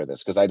if we'll air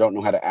this because I don't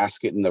know how to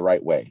ask it in the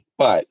right way.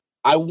 But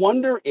I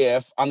wonder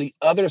if on the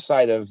other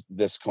side of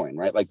this coin,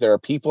 right? Like there are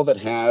people that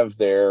have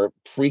their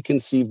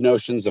preconceived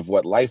notions of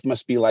what life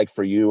must be like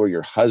for you or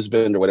your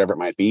husband or whatever it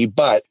might be.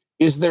 But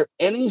is there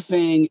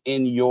anything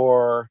in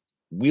your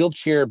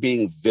wheelchair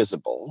being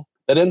visible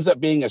that ends up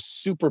being a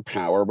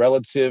superpower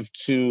relative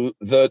to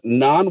the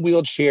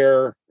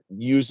non-wheelchair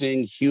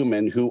using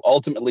human who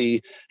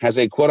ultimately has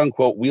a quote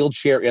unquote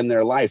wheelchair in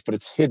their life, but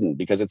it's hidden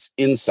because it's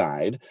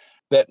inside,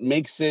 that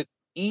makes it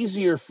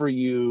easier for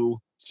you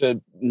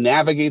to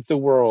navigate the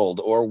world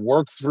or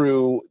work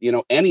through,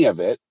 any of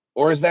it?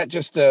 Or is that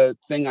just a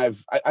thing I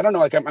don't know.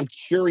 Like, I'm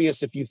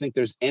curious if you think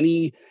there's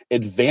any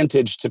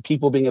advantage to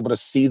people being able to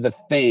see the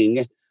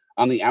thing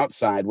on the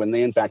outside when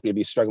they in fact may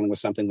be struggling with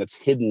something that's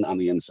hidden on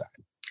the inside.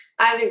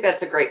 I think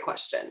that's a great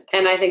question.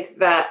 And I think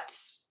that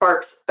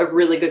sparks a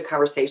really good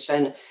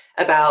conversation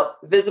about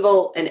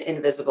visible and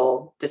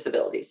invisible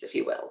disabilities, if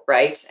you will,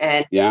 right?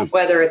 And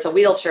whether it's a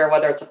wheelchair,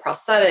 whether it's a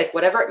prosthetic,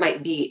 whatever it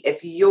might be,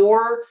 if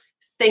your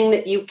thing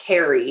that you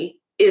carry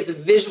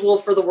is visual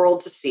for the world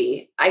to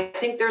see, I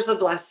think there's a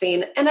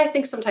blessing. And I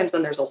think sometimes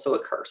then there's also a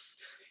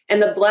curse.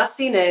 And the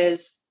blessing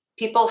is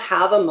people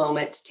have a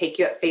moment to take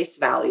you at face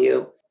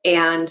value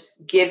and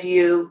give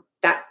you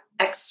that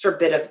extra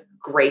bit of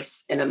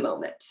grace in a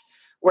moment.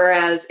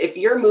 Whereas if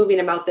you're moving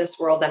about this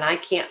world and I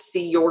can't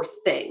see your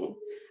thing,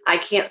 I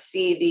can't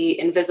see the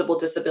invisible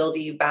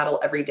disability you battle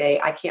every day,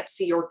 I can't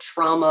see your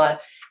trauma,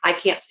 I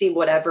can't see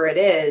whatever it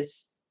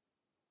is,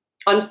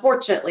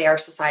 unfortunately, our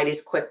society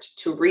is quick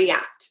to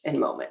react in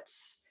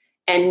moments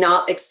and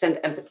not extend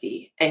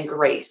empathy and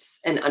grace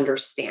and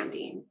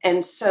understanding.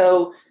 And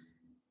so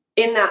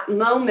in that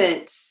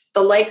moment,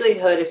 the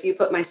likelihood, if you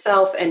put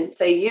myself and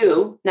say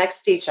you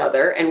next to each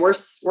other and we're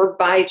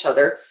by each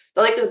other,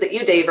 the likelihood that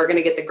you, Dave, are going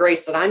to get the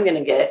grace that I'm going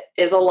to get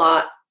is a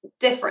lot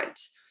different.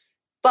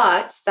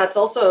 But that's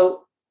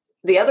also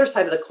the other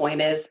side of the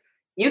coin is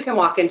you can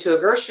walk into a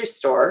grocery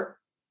store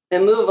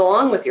and move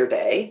along with your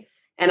day.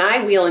 And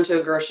I wheel into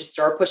a grocery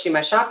store, pushing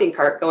my shopping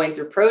cart, going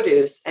through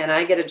produce. And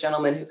I get a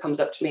gentleman who comes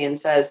up to me and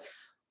says,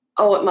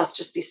 "Oh, it must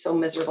just be so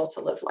miserable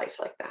to live life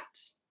like that."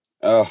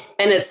 Oh,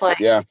 and it's like,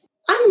 yeah.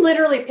 I'm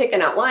literally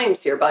picking out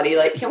limes here, buddy.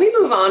 Like, can we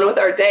move on with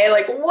our day?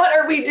 Like, what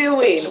are we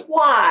doing?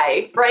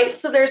 Why? Right.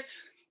 So there's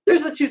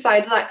the two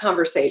sides of that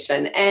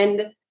conversation.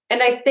 And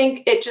I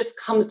think it just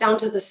comes down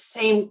to the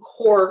same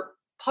core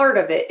part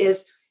of it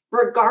is,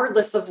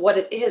 regardless of what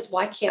it is,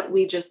 why can't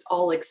we just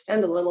all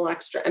extend a little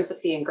extra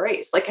empathy and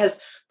grace? Like,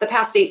 has the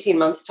past 18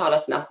 months taught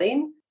us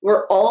nothing?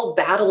 We're all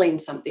battling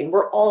something.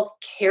 We're all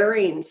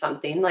carrying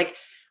something. Like,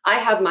 I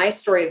have my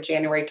story of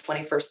January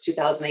 21st,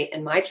 2008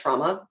 and my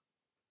trauma.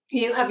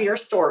 You have your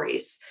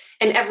stories,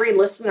 and every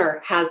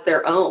listener has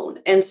their own.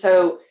 And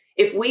so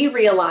if we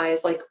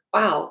realize, like,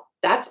 wow,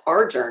 that's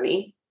our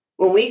journey,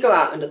 when we go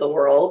out into the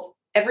world,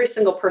 every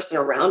single person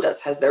around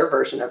us has their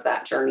version of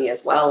that journey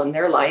as well in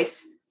their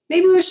life.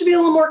 Maybe we should be a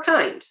little more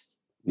kind.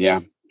 Yeah.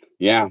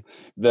 Yeah.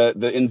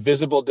 The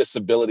invisible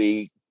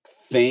disability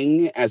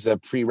thing as a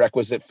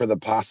prerequisite for the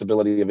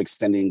possibility of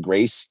extending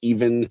grace,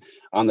 even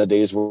on the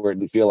days where it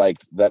didn't feel like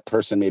that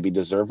person may be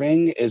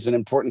deserving, is an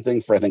important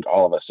thing for, I think,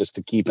 all of us just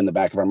to keep in the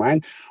back of our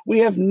mind. We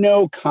have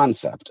no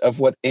concept of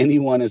what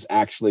anyone is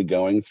actually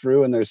going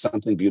through. And there's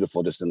something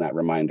beautiful just in that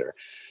reminder.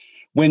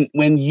 When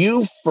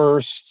you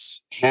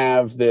first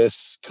have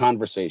this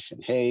conversation,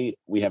 hey,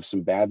 we have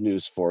some bad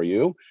news for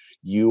you.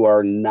 You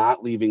are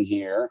not leaving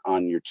here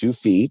on your 2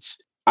 feet.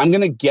 I'm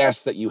going to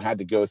guess that you had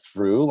to go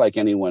through, like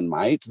anyone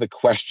might, the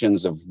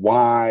questions of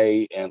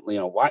why, and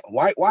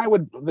why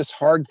would this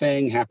hard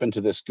thing happen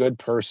to this good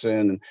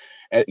person?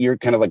 You're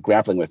kind of like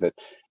grappling with it.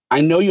 I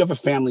know you have a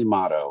family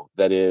motto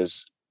that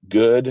is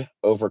good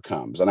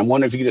overcomes. And I'm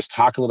wondering if you could just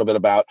talk a little bit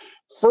about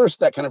first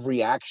that kind of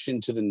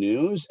reaction to the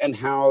news and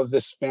how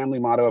this family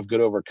motto of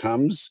good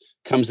overcomes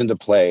comes into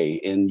play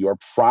in your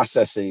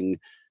processing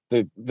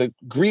the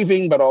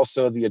grieving, but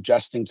also the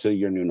adjusting to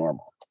your new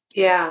normal.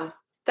 Yeah.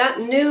 That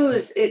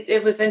news,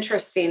 it was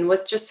interesting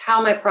with just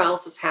how my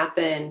paralysis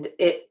happened.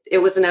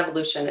 It was an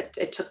evolution.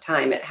 It took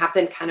time. It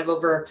happened kind of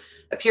over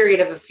a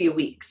period of a few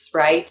weeks,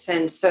 right?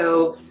 And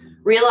so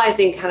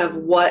realizing kind of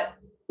what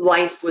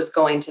life was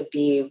going to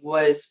be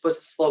was a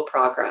slow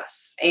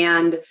progress.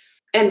 And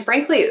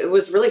frankly, it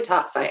was really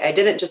tough. I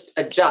didn't just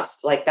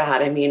adjust like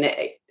that. I mean,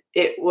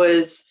 it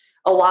was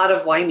a lot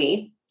of why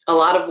me, a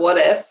lot of what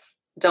if.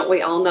 Don't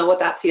we all know what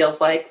that feels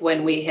like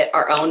when we hit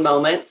our own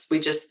moments? We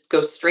just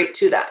go straight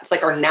to that. It's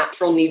like our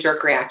natural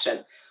knee-jerk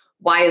reaction.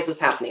 Why is this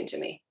happening to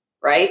me?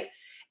 Right?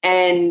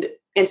 And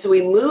so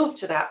we moved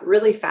to that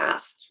really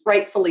fast,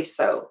 rightfully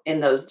so,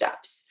 in those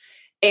depths.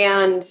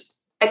 And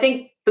I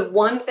think the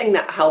one thing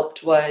that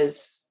helped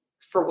was,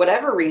 for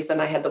whatever reason,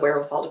 I had the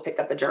wherewithal to pick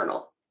up a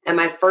journal. And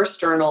my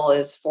first journal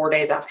is 4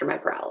 days after my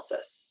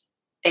paralysis.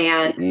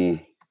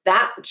 And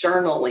that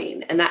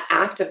journaling and that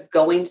act of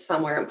going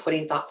somewhere and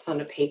putting thoughts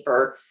onto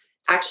paper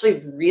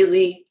actually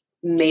really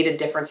made a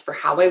difference for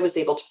how I was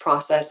able to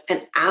process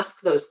and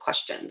ask those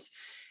questions.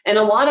 And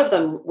a lot of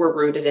them were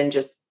rooted in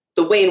just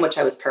the way in which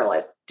I was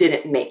paralyzed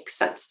didn't make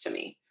sense to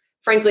me.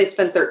 Frankly, it's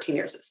been 13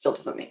 years. It still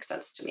doesn't make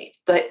sense to me,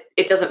 but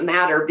it doesn't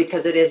matter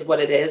because it is what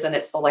it is. And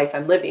it's the life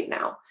I'm living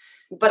now.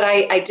 But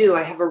I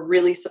have a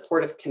really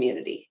supportive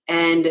community.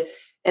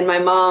 And my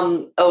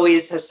mom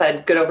always has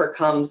said good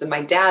overcomes. And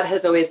my dad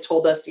has always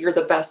told us, you're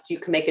the best, you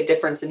can make a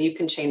difference and you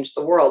can change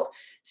the world.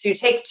 So you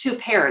take two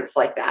parents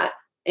like that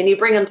and you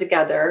bring them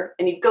together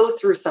and you go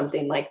through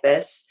something like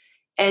this.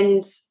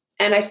 And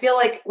I feel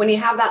like when you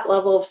have that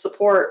level of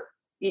support,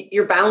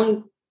 you're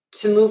bound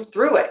to move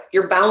through it.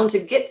 You're bound to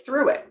get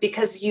through it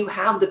because you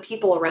have the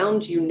people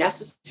around you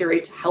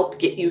necessary to help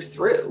get you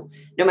through,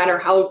 no matter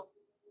how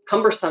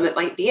cumbersome it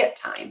might be at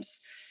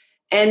times.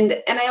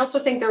 And I also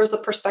think there was the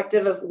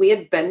perspective of we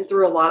had been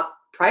through a lot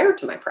prior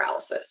to my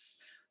paralysis.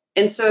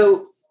 And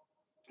so,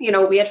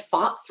 we had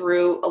fought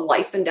through a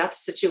life and death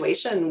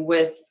situation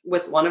with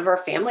one of our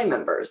family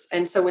members.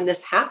 And so when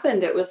this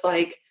happened, it was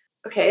like,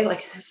 okay,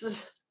 like this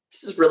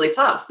is really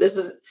tough. This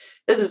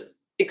is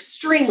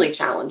extremely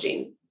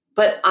challenging,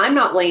 but I'm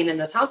not laying in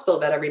this hospital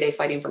bed every day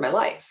fighting for my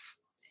life.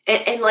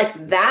 And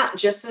like that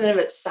just in and of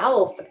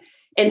itself,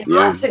 and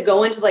not to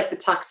go into like the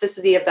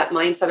toxicity of that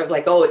mindset of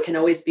like, oh, it can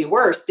always be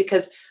worse,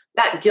 because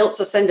that guilts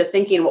us into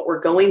thinking what we're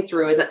going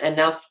through isn't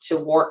enough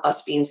to warrant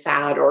us being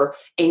sad or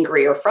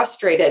angry or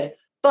frustrated.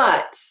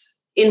 But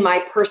in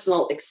my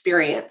personal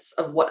experience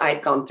of what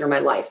I'd gone through my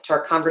life, to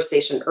our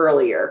conversation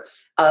earlier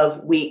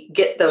of we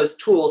get those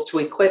tools to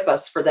equip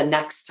us for the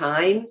next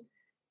time,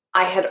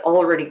 I had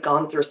already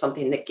gone through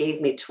something that gave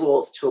me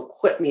tools to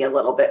equip me a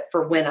little bit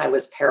for when I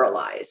was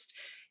paralyzed.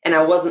 And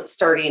I wasn't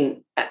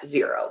starting at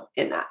zero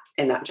in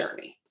that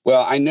journey.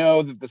 Well, I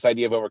know that this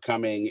idea of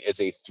overcoming is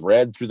a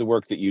thread through the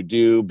work that you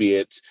do, be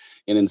it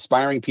in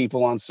inspiring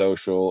people on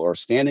social or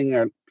standing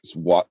there,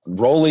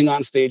 rolling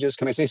on stages.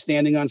 Can I say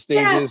standing on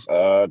stages?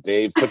 Yeah.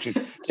 Dave,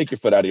 take your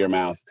foot out of your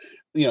mouth.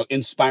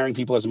 Inspiring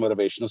people as a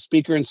motivational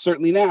speaker. And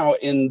certainly now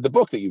in the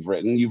book that you've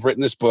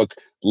written this book,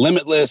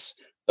 Limitless,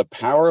 The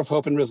Power of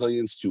Hope and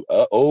Resilience to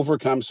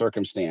Overcome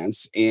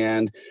Circumstance.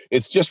 And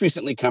it's just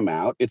recently come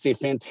out. It's a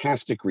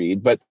fantastic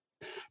read, but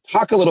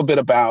talk a little bit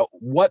about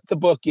what the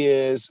book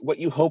is, what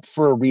you hope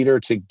for a reader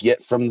to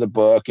get from the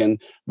book,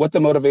 and what the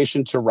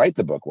motivation to write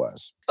the book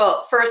was.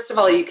 Well, first of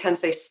all, you can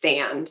say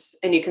stand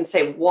and you can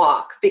say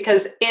walk,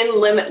 because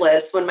in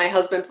Limitless, when my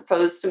husband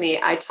proposed to me,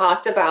 I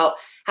talked about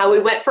how we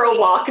went for a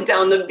walk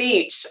down the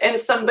beach, and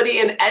somebody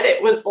in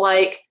edit was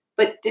like,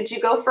 but did you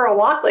go for a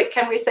walk? Like,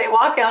 can we say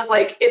walk? And I was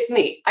like, it's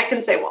me. I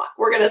can say walk.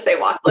 We're going to say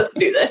walk. Let's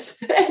do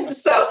this. And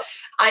so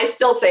I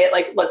still say it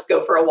like, let's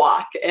go for a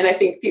walk. And I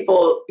think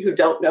people who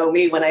don't know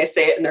me, when I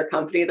say it in their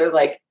company, they're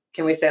like,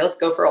 can we say, let's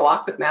go for a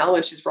walk with Mal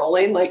when she's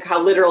rolling? Like,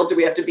 how literal do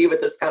we have to be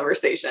with this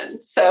conversation?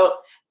 So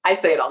I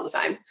say it all the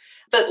time.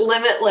 But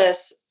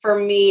Limitless, for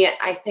me,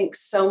 I think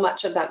so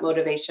much of that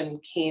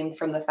motivation came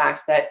from the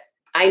fact that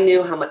I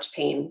knew how much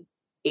pain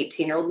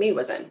 18-year-old me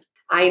was in.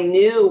 I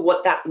knew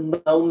what that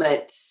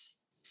moment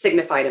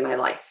signified in my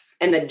life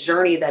and the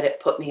journey that it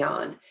put me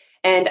on.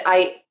 And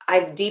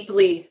I've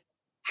deeply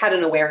had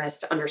an awareness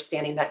to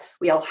understanding that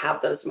we all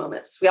have those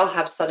moments. We all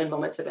have sudden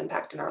moments of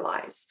impact in our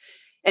lives.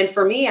 And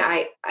for me,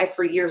 I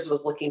for years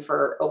was looking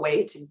for a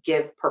way to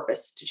give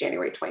purpose to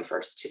January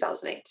 21st,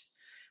 2008.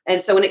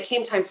 And so when it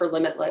came time for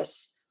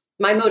Limitless,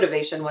 my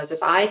motivation was,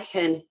 if I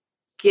can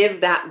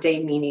give that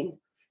day meaning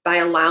by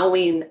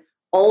allowing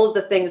all of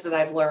the things that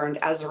I've learned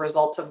as a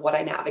result of what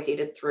I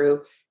navigated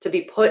through to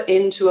be put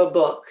into a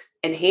book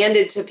and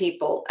handed to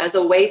people as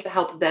a way to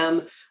help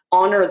them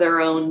honor their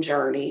own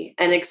journey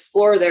and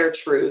explore their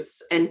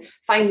truths and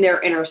find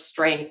their inner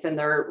strength and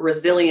their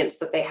resilience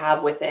that they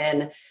have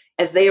within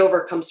as they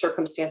overcome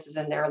circumstances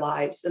in their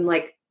lives. And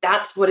like,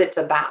 that's what it's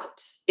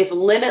about. If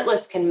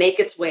Limitless can make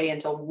its way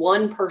into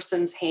one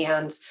person's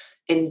hands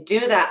and do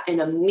that in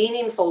a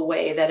meaningful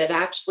way, that it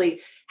actually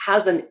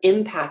has an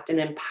impact and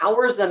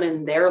empowers them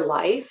in their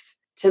life,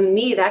 to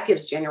me, that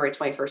gives January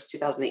 21st,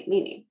 2008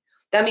 meaning.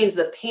 That means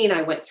the pain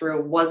I went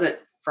through wasn't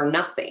for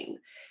nothing.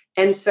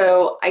 And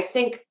so I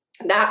think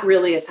that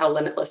really is how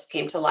Limitless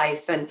came to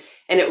life. And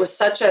it was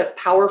such a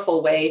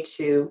powerful way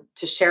to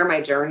share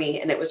my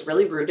journey. And it was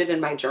really rooted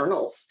in my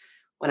journals.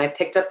 When I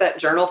picked up that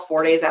journal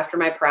 4 days after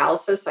my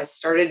paralysis, I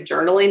started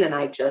journaling and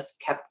I just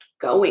kept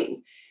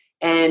going.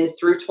 And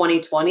through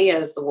 2020,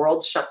 as the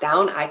world shut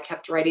down, I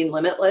kept writing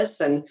Limitless.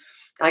 And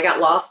I got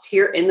lost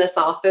here in this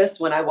office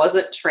when I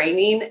wasn't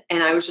training.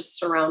 And I was just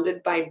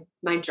surrounded by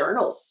my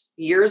journals,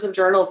 years of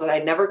journals that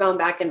I'd never gone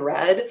back and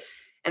read.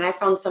 And I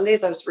found some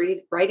days I was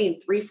writing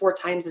 3-4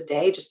 times a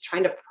day, just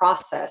trying to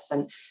process.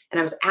 And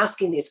I was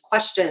asking these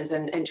questions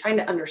and trying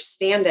to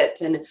understand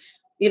it. And,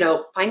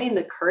 finding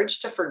the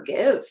courage to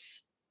forgive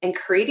and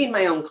creating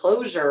my own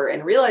closure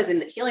and realizing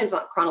that healing is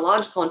not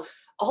chronological and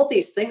all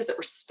these things that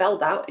were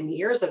spelled out in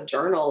years of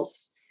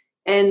journals.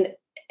 And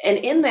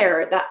in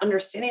there, that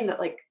understanding that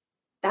like,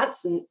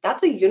 that's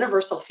a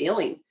universal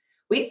feeling.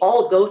 We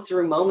all go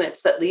through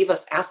moments that leave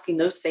us asking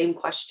those same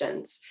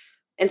questions.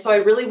 And so I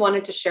really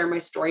wanted to share my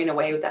story in a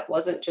way that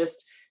wasn't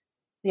just,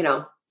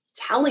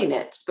 telling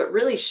it, but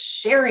really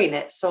sharing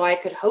it so I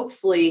could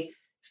hopefully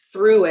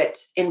through it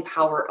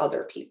empower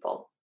other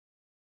people.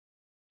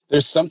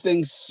 There's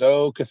something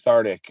so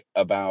cathartic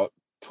about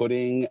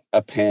putting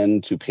a pen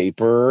to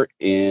paper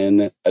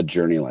in a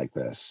journey like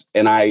this.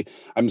 And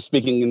I'm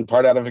speaking in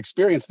part out of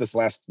experience. This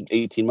last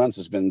 18 months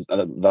has been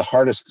the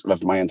hardest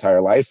of my entire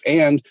life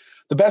and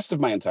the best of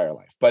my entire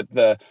life. But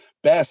the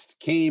best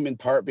came in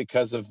part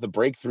because of the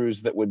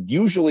breakthroughs that would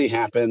usually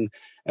happen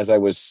as I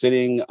was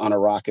sitting on a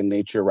rock in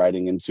nature,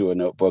 writing into a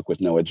notebook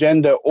with no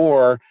agenda,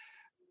 or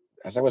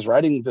as I was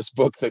writing this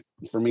book that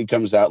for me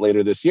comes out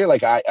later this year.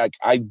 Like I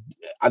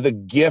the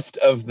gift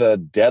of the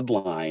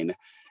deadline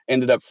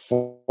ended up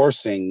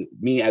forcing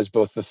me as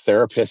both the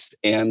therapist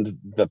and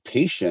the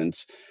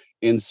patient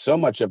in so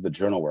much of the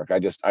journal work.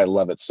 I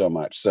love it so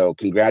much. So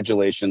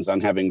congratulations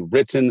on having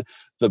written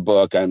the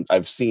book.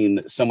 I've seen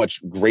so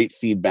much great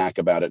feedback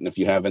about it. And if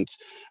you haven't,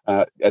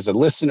 as a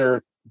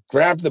listener,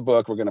 grab the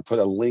book. We're going to put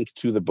a link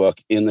to the book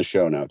in the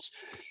show notes.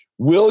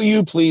 Will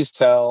you please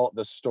tell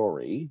the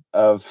story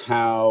of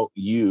how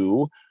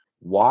you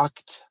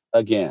walked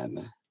again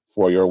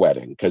for your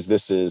wedding? Because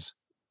this is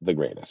the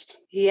greatest.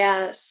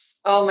 Yes.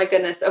 Oh my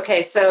goodness.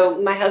 Okay.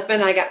 So my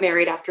husband and I got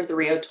married after the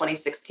Rio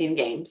 2016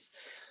 games,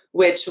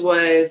 which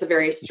was a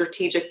very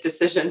strategic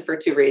decision for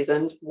 2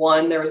 reasons.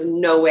 One, there was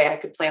no way I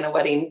could plan a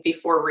wedding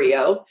before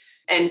Rio.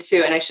 And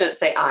 2, and I shouldn't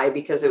say I,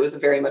 because it was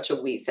very much a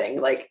we thing.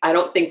 Like, I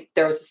don't think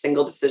there was a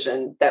single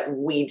decision that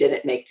we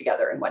didn't make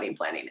together in wedding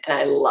planning. And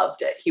I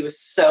loved it. He was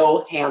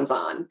so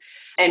hands-on.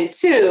 And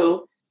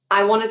 2,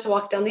 I wanted to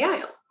walk down the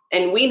aisle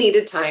and we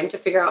needed time to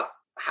figure out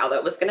how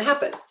that was going to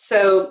happen.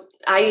 So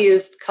I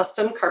used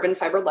custom carbon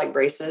fiber leg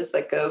braces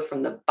that go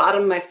from the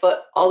bottom of my foot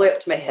all the way up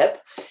to my hip.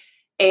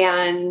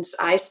 And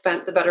I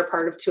spent the better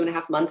part of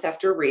 2.5 months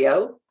after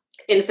Rio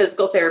in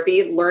physical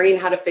therapy, learning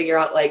how to figure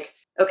out like,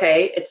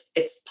 okay,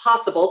 it's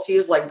possible to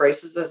use leg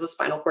braces as a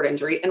spinal cord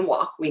injury and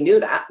walk. We knew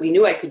that. We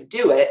knew I could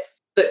do it,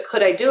 but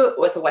could I do it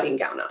with a wedding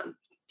gown on?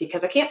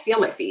 because I can't feel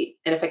my feet.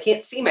 And if I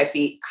can't see my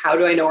feet, how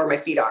do I know where my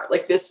feet are?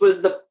 Like this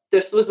was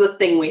the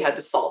thing we had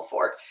to solve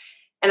for.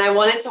 And I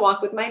wanted to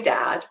walk with my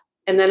dad.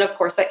 And then of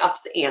course I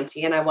upped the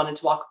ante and I wanted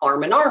to walk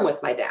arm in arm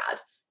with my dad.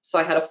 So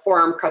I had a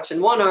forearm crutch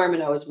in one arm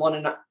and I was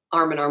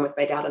arm in arm with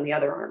my dad on the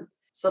other arm.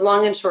 So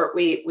long and short,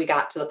 we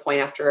got to the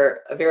point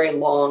after a very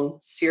long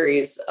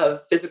series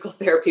of physical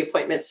therapy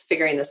appointments,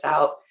 figuring this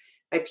out.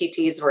 My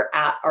PTs were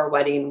at our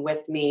wedding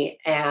with me,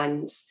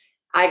 and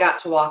I got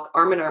to walk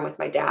arm in arm with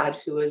my dad,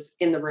 who was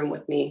in the room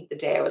with me the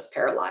day I was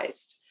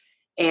paralyzed.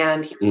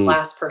 And he was the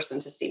last person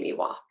to see me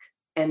walk.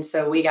 And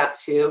so we got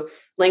to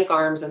link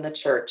arms in the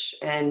church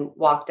and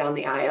walk down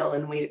the aisle.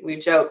 And we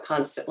joke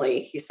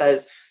constantly. He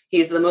says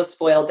he's the most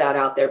spoiled dad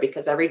out there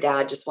because every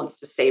dad just wants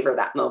to savor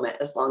that moment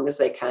as long as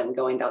they can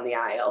going down the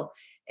aisle.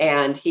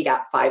 And he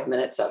got 5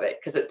 minutes of it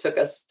because it took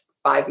us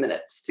 5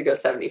 minutes to go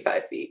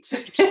 75 feet.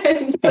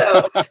 And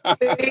so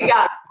we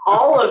got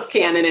all of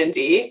Canon and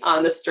D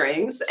on the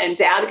strings, and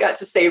dad got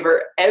to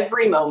savor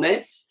every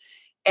moment.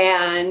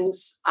 And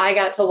I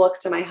got to look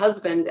to my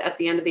husband at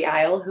the end of the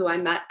aisle, who I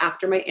met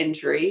after my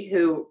injury,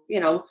 who,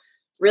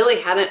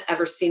 really hadn't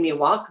ever seen me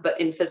walk, but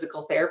in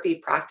physical therapy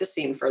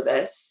practicing for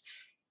this.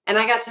 And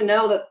I got to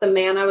know that the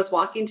man I was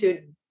walking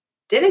to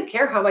didn't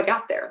care how I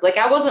got there. Like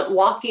I wasn't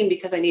walking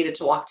because I needed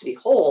to walk to be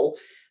whole.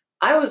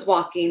 I was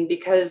walking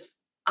because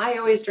I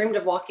always dreamed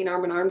of walking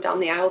arm in arm down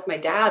the aisle with my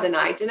dad. And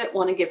I didn't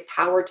want to give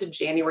power to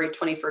January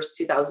 21st,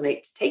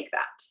 2008 to take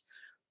that.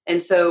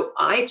 And so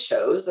I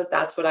chose that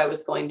that's what I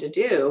was going to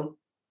do.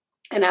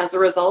 And as a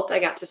result, I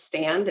got to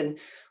stand and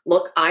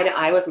look eye to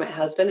eye with my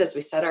husband as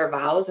we said our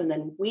vows. And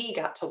then we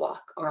got to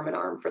walk arm in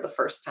arm for the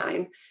first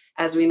time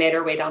as we made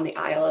our way down the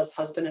aisle as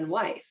husband and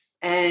wife.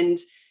 And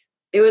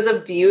it was a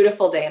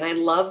beautiful day. And I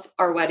love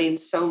our wedding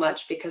so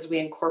much because we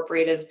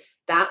incorporated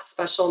that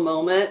special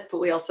moment, but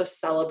we also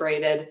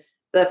celebrated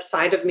the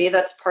side of me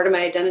that's part of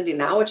my identity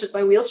now, which is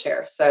my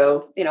wheelchair.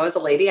 So, as a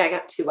lady, I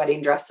got 2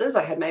 wedding dresses.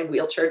 I had my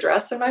wheelchair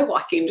dress and my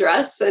walking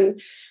dress,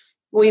 and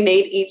we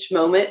made each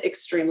moment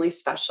extremely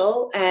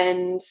special.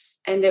 And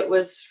it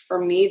was for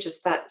me,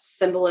 just that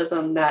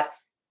symbolism that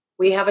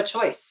we have a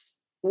choice.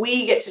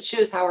 We get to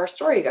choose how our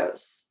story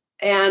goes.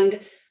 And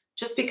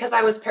just because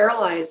I was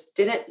paralyzed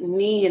didn't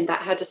mean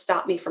that had to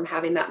stop me from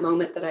having that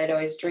moment that I'd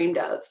always dreamed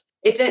of.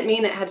 It didn't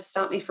mean it had to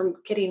stop me from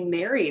getting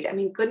married. I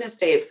mean, goodness,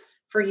 Dave,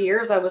 for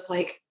years, I was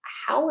like,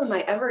 how am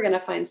I ever going to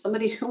find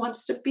somebody who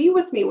wants to be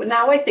with me? When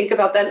now I think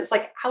about that, it's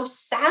like, how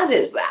sad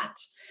is that?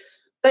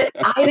 But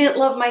I didn't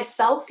love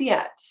myself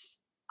yet.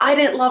 I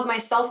didn't love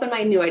myself in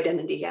my new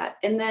identity yet.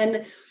 And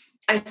then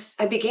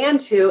I began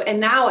to, and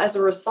now as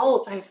a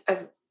result,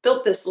 I've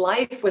built this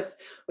life with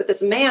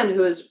this man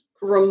who is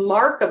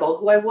remarkable,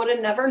 who I would have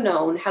never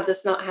known had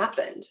this not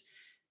happened.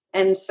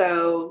 And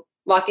so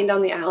walking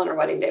down the aisle on our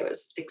wedding day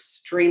was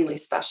extremely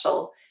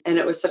special. And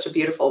it was such a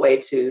beautiful way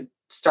to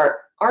start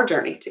our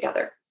journey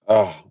together.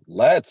 Oh,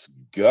 let's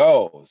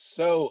go.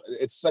 So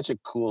it's such a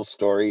cool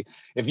story.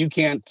 If you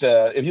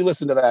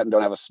listen to that and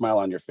don't have a smile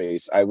on your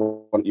face, I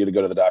want you to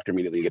go to the doctor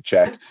immediately and get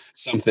checked.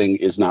 Something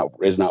is not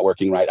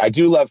working right. I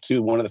do love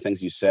too, one of the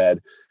things you said,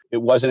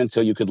 it wasn't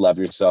until you could love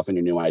yourself in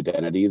your new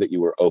identity that you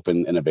were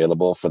open and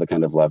available for the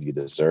kind of love you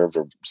deserved,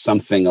 or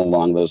something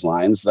along those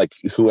lines. Like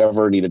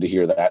whoever needed to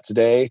hear that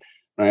today,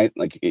 right?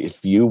 Like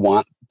if you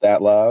want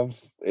that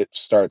love, it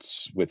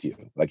starts with you.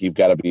 Like you've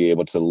got to be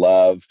able to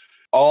love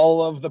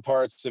all of the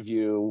parts of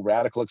you,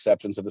 radical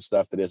acceptance of the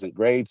stuff that isn't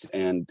great,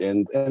 and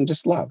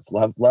just love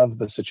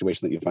the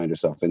situation that you find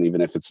yourself in, even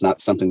if it's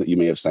not something that you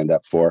may have signed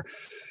up for.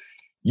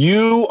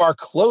 You are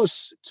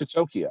close to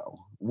Tokyo.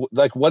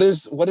 Like what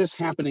is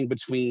happening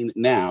between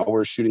now?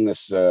 We're shooting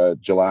this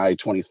July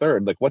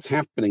 23rd. Like what's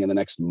happening in the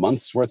next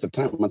month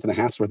and a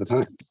half's worth of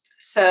time?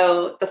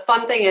 So the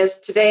fun thing is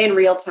today in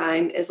real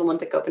time is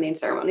Olympic opening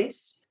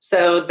ceremonies.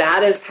 So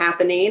that is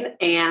happening.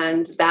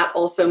 And that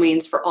also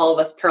means for all of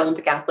us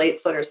Paralympic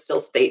athletes that are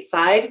still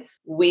stateside,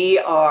 we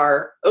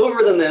are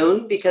over the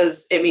moon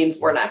because it means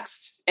we're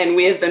next. And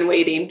we have been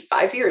waiting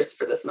 5 years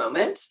for this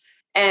moment.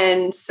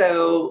 And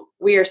so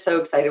we are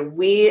so excited.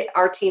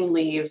 Our team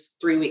leaves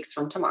 3 weeks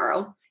from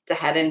tomorrow to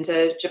head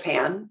into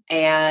Japan,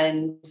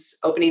 and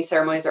opening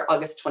ceremonies are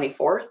August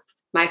 24th.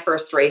 My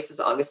first race is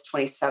August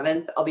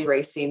 27th. I'll be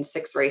racing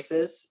 6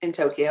 races in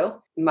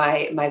Tokyo.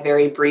 My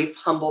very brief,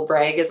 humble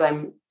brag is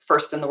I'm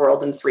first in the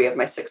world in 3 of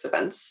my 6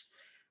 events.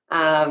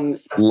 So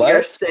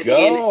let's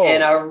go.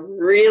 In a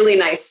really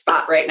nice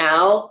spot right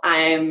now.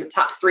 I'm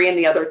top 3 in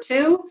the other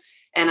 2,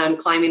 and I'm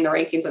climbing the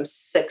rankings. I'm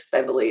 6th,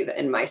 I believe,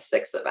 in my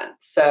 6th event.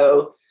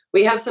 So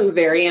we have some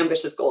very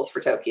ambitious goals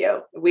for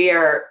Tokyo. We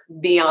are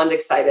beyond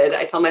excited.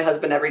 I tell my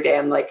husband every day,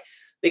 I'm like,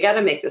 we got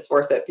to make this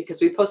worth it because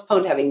we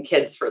postponed having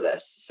kids for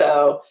this.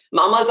 So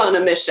mama's on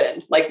a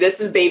mission. Like this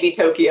is baby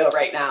Tokyo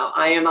right now.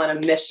 I am on a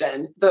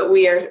mission, but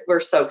we're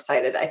so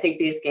excited. I think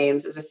these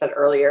games, as I said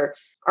earlier,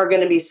 are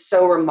going to be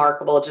so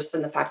remarkable just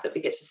in the fact that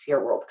we get to see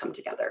our world come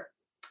together.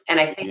 And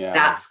I think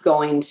that's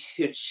going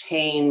to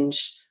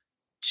change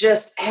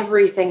just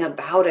everything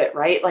about it,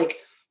 right? Like,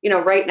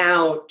 right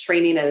now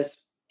training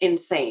is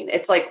insane.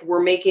 It's like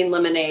we're making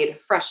lemonade,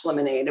 fresh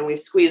lemonade, and we've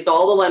squeezed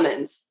all the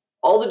lemons,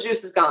 all the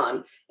juice is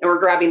gone, and we're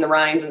grabbing the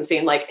rinds and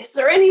seeing like, is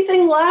there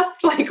anything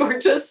left? Like we're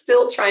just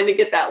still trying to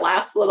get that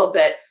last little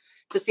bit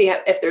to see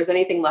if there's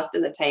anything left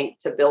in the tank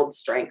to build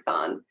strength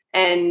on.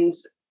 And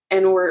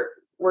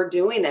we're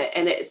doing it.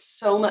 And it's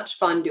so much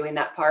fun doing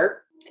that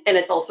part. And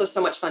it's also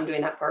so much fun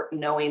doing that part,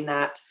 knowing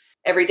that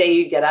every day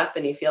you get up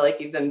and you feel like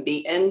you've been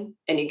beaten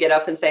and you get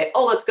up and say,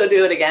 oh, let's go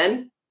do it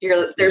again.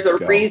 There's a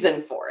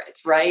reason for it.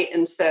 Right.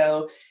 And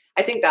so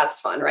I think that's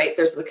fun, right?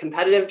 There's the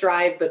competitive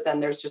drive, but then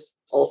there's just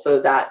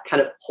also that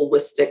kind of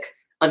holistic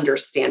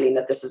understanding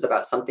that this is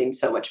about something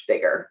so much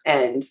bigger.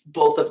 And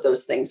both of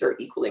those things are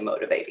equally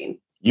motivating.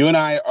 You and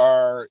I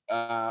are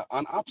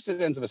on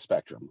opposite ends of a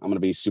spectrum. I'm going to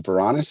be super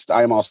honest.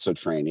 I am also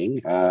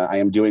training. I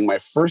am doing my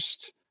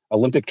first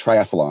Olympic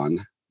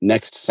triathlon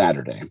next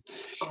Saturday.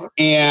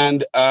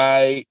 And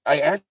I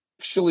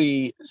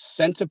actually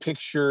sent a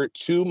picture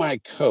to my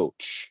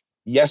coach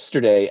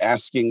yesterday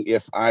asking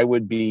if I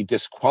would be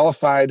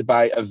disqualified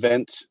by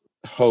event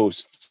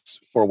hosts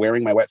for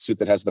wearing my wetsuit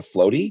that has the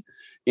floaty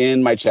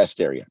in my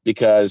chest area,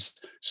 because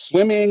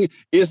swimming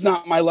is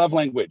not my love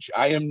language.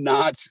 I am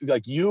not,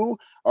 like, you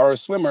are a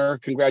swimmer.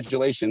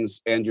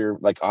 Congratulations. And you're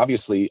like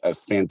obviously a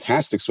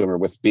fantastic swimmer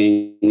with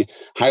being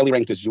highly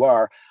ranked as you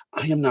are.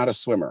 I am not a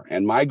swimmer.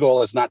 And my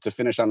goal is not to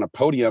finish on a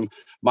podium.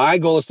 My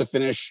goal is to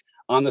finish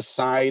on the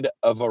side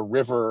of a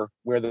river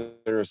where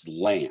there's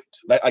land.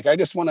 Like, I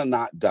just want to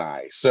not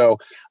die. So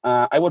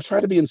I will try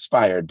to be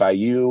inspired by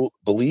you,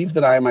 believe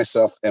that I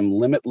myself am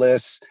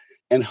limitless,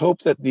 and hope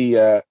that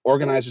the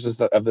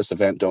organizers of this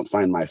event don't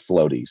find my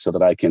floaty so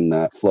that I can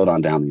float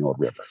on down the old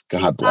river.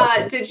 God bless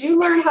it. Did you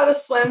learn how to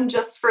swim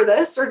just for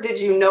this, or did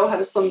you know how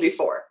to swim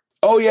before?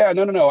 Oh, yeah.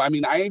 No. I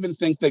mean, I even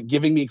think that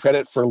giving me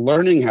credit for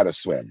learning how to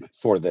swim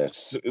for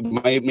this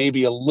may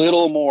be a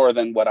little more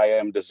than what I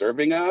am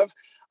deserving of.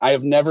 I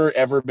have never,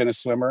 ever been a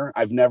swimmer.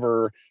 I've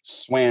never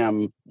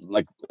swam,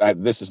 like,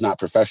 this is not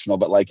professional,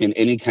 but like in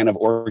any kind of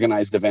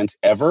organized event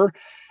ever.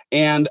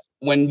 And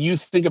when you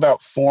think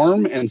about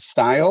form and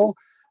style,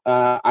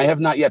 I have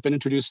not yet been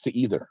introduced to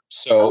either.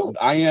 So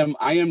I am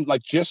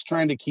like just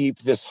trying to keep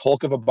this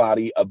hulk of a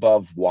body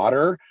above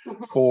water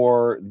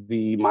for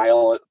the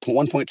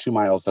 1.2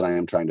 miles that I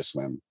am trying to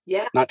swim.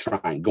 Yeah. Not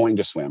trying, going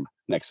to swim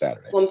next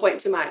Saturday.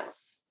 1.2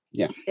 miles.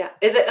 Yeah. Yeah.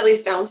 Is it at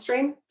least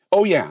downstream?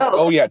 Oh yeah.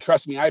 Oh yeah.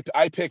 Trust me. I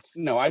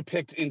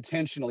picked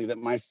intentionally that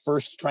my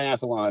first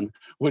triathlon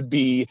would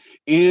be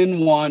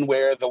in one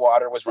where the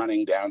water was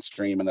running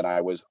downstream and that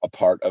I was a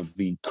part of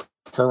the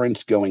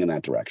current going in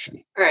that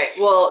direction. All right.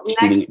 Well,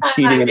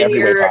 cheating in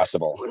every way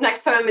possible.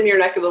 Next time I'm in your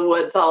neck of the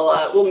woods,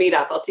 we'll meet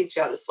up. I'll teach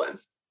you how to swim.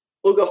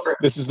 We'll go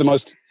first. This is the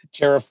most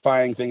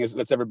terrifying thing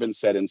that's ever been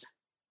said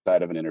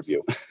inside of an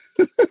interview.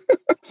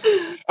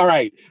 All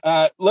right,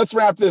 let's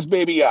wrap this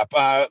baby up.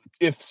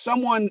 If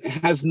someone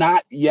has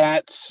not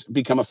yet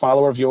become a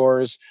follower of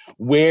yours,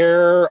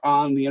 where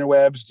on the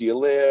interwebs do you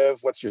live?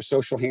 What's your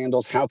social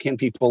handles? How can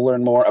people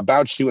learn more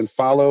about you and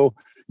follow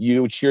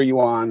you, cheer you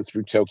on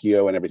through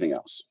Tokyo and everything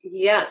else?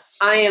 Yes,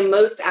 I am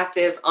most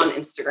active on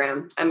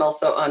Instagram. I'm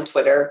also on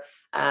Twitter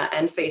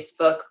and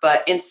Facebook,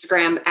 but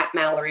Instagram at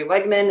Mallory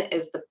Wegman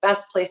is the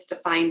best place to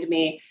find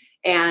me.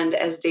 And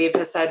as Dave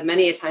has said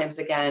many a times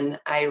again,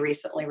 I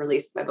recently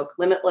released my book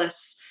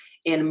Limitless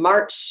in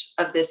March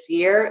of this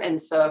year. And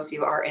so if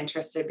you are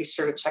interested, be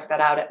sure to check that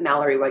out at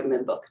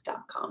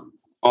MalloryWegmanBook.com.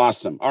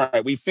 Awesome. All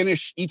right. We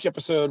finish each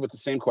episode with the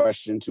same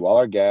question to all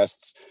our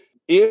guests.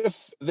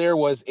 If there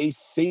was a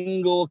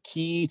single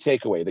key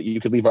takeaway that you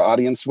could leave our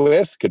audience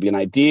with, could be an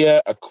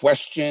idea, a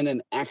question,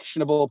 an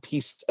actionable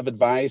piece of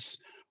advice,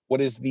 what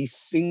is the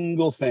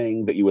single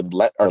thing that you would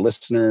let our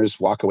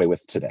listeners walk away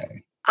with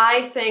today?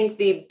 I think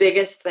the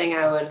biggest thing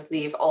I would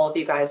leave all of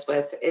you guys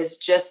with is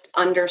just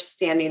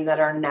understanding that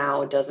our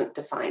now doesn't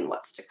define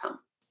what's to come.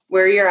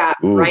 Where you're at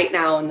right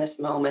now in this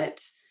moment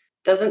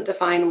doesn't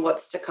define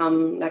what's to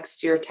come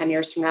next year, 10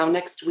 years from now,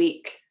 next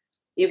week.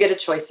 You get a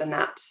choice in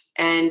that.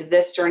 And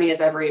this journey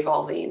is ever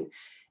evolving.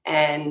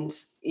 And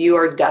you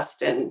are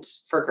destined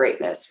for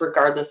greatness,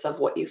 regardless of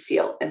what you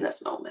feel in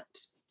this moment.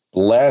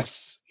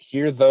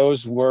 Hear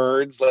those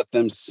words. Let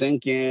them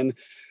sink in.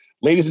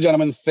 Ladies and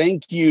gentlemen,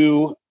 thank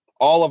you.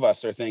 All of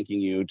us are thanking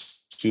you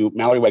to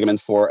Mallory Wegman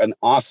for an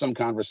awesome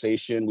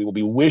conversation. We will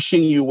be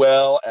wishing you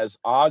well as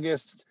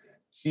August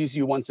sees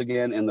you once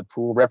again in the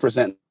pool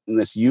representing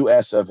this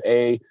US of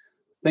A.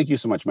 Thank you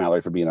so much,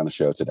 Mallory, for being on the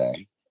show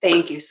today.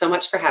 Thank you so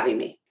much for having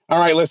me. All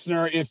right,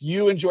 listener, if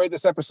you enjoyed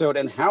this episode,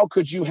 and how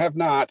could you have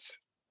not,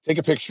 take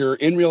a picture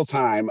in real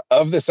time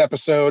of this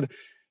episode,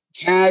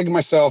 tag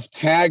myself,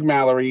 tag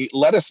Mallory,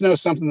 let us know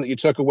something that you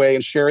took away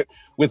and share it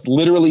with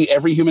literally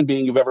every human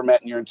being you've ever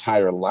met in your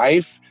entire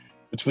life.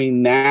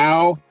 Between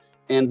now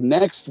and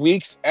next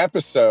week's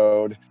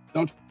episode,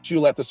 don't you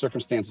let the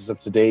circumstances of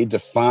today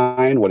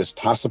define what is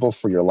possible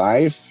for your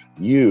life.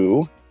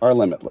 You are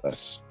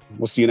limitless.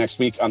 We'll see you next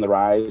week on the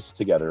Rise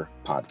Together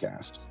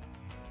podcast.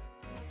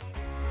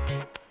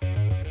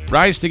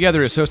 Rise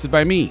Together is hosted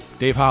by me,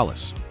 Dave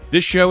Hollis.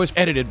 This show is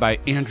edited by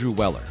Andrew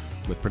Weller.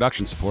 with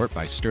production support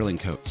by Sterling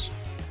Coates.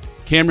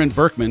 Cameron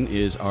Berkman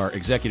is our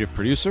executive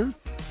producer.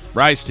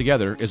 Rise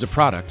Together is a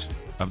product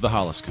of the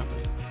Hollis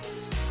Company.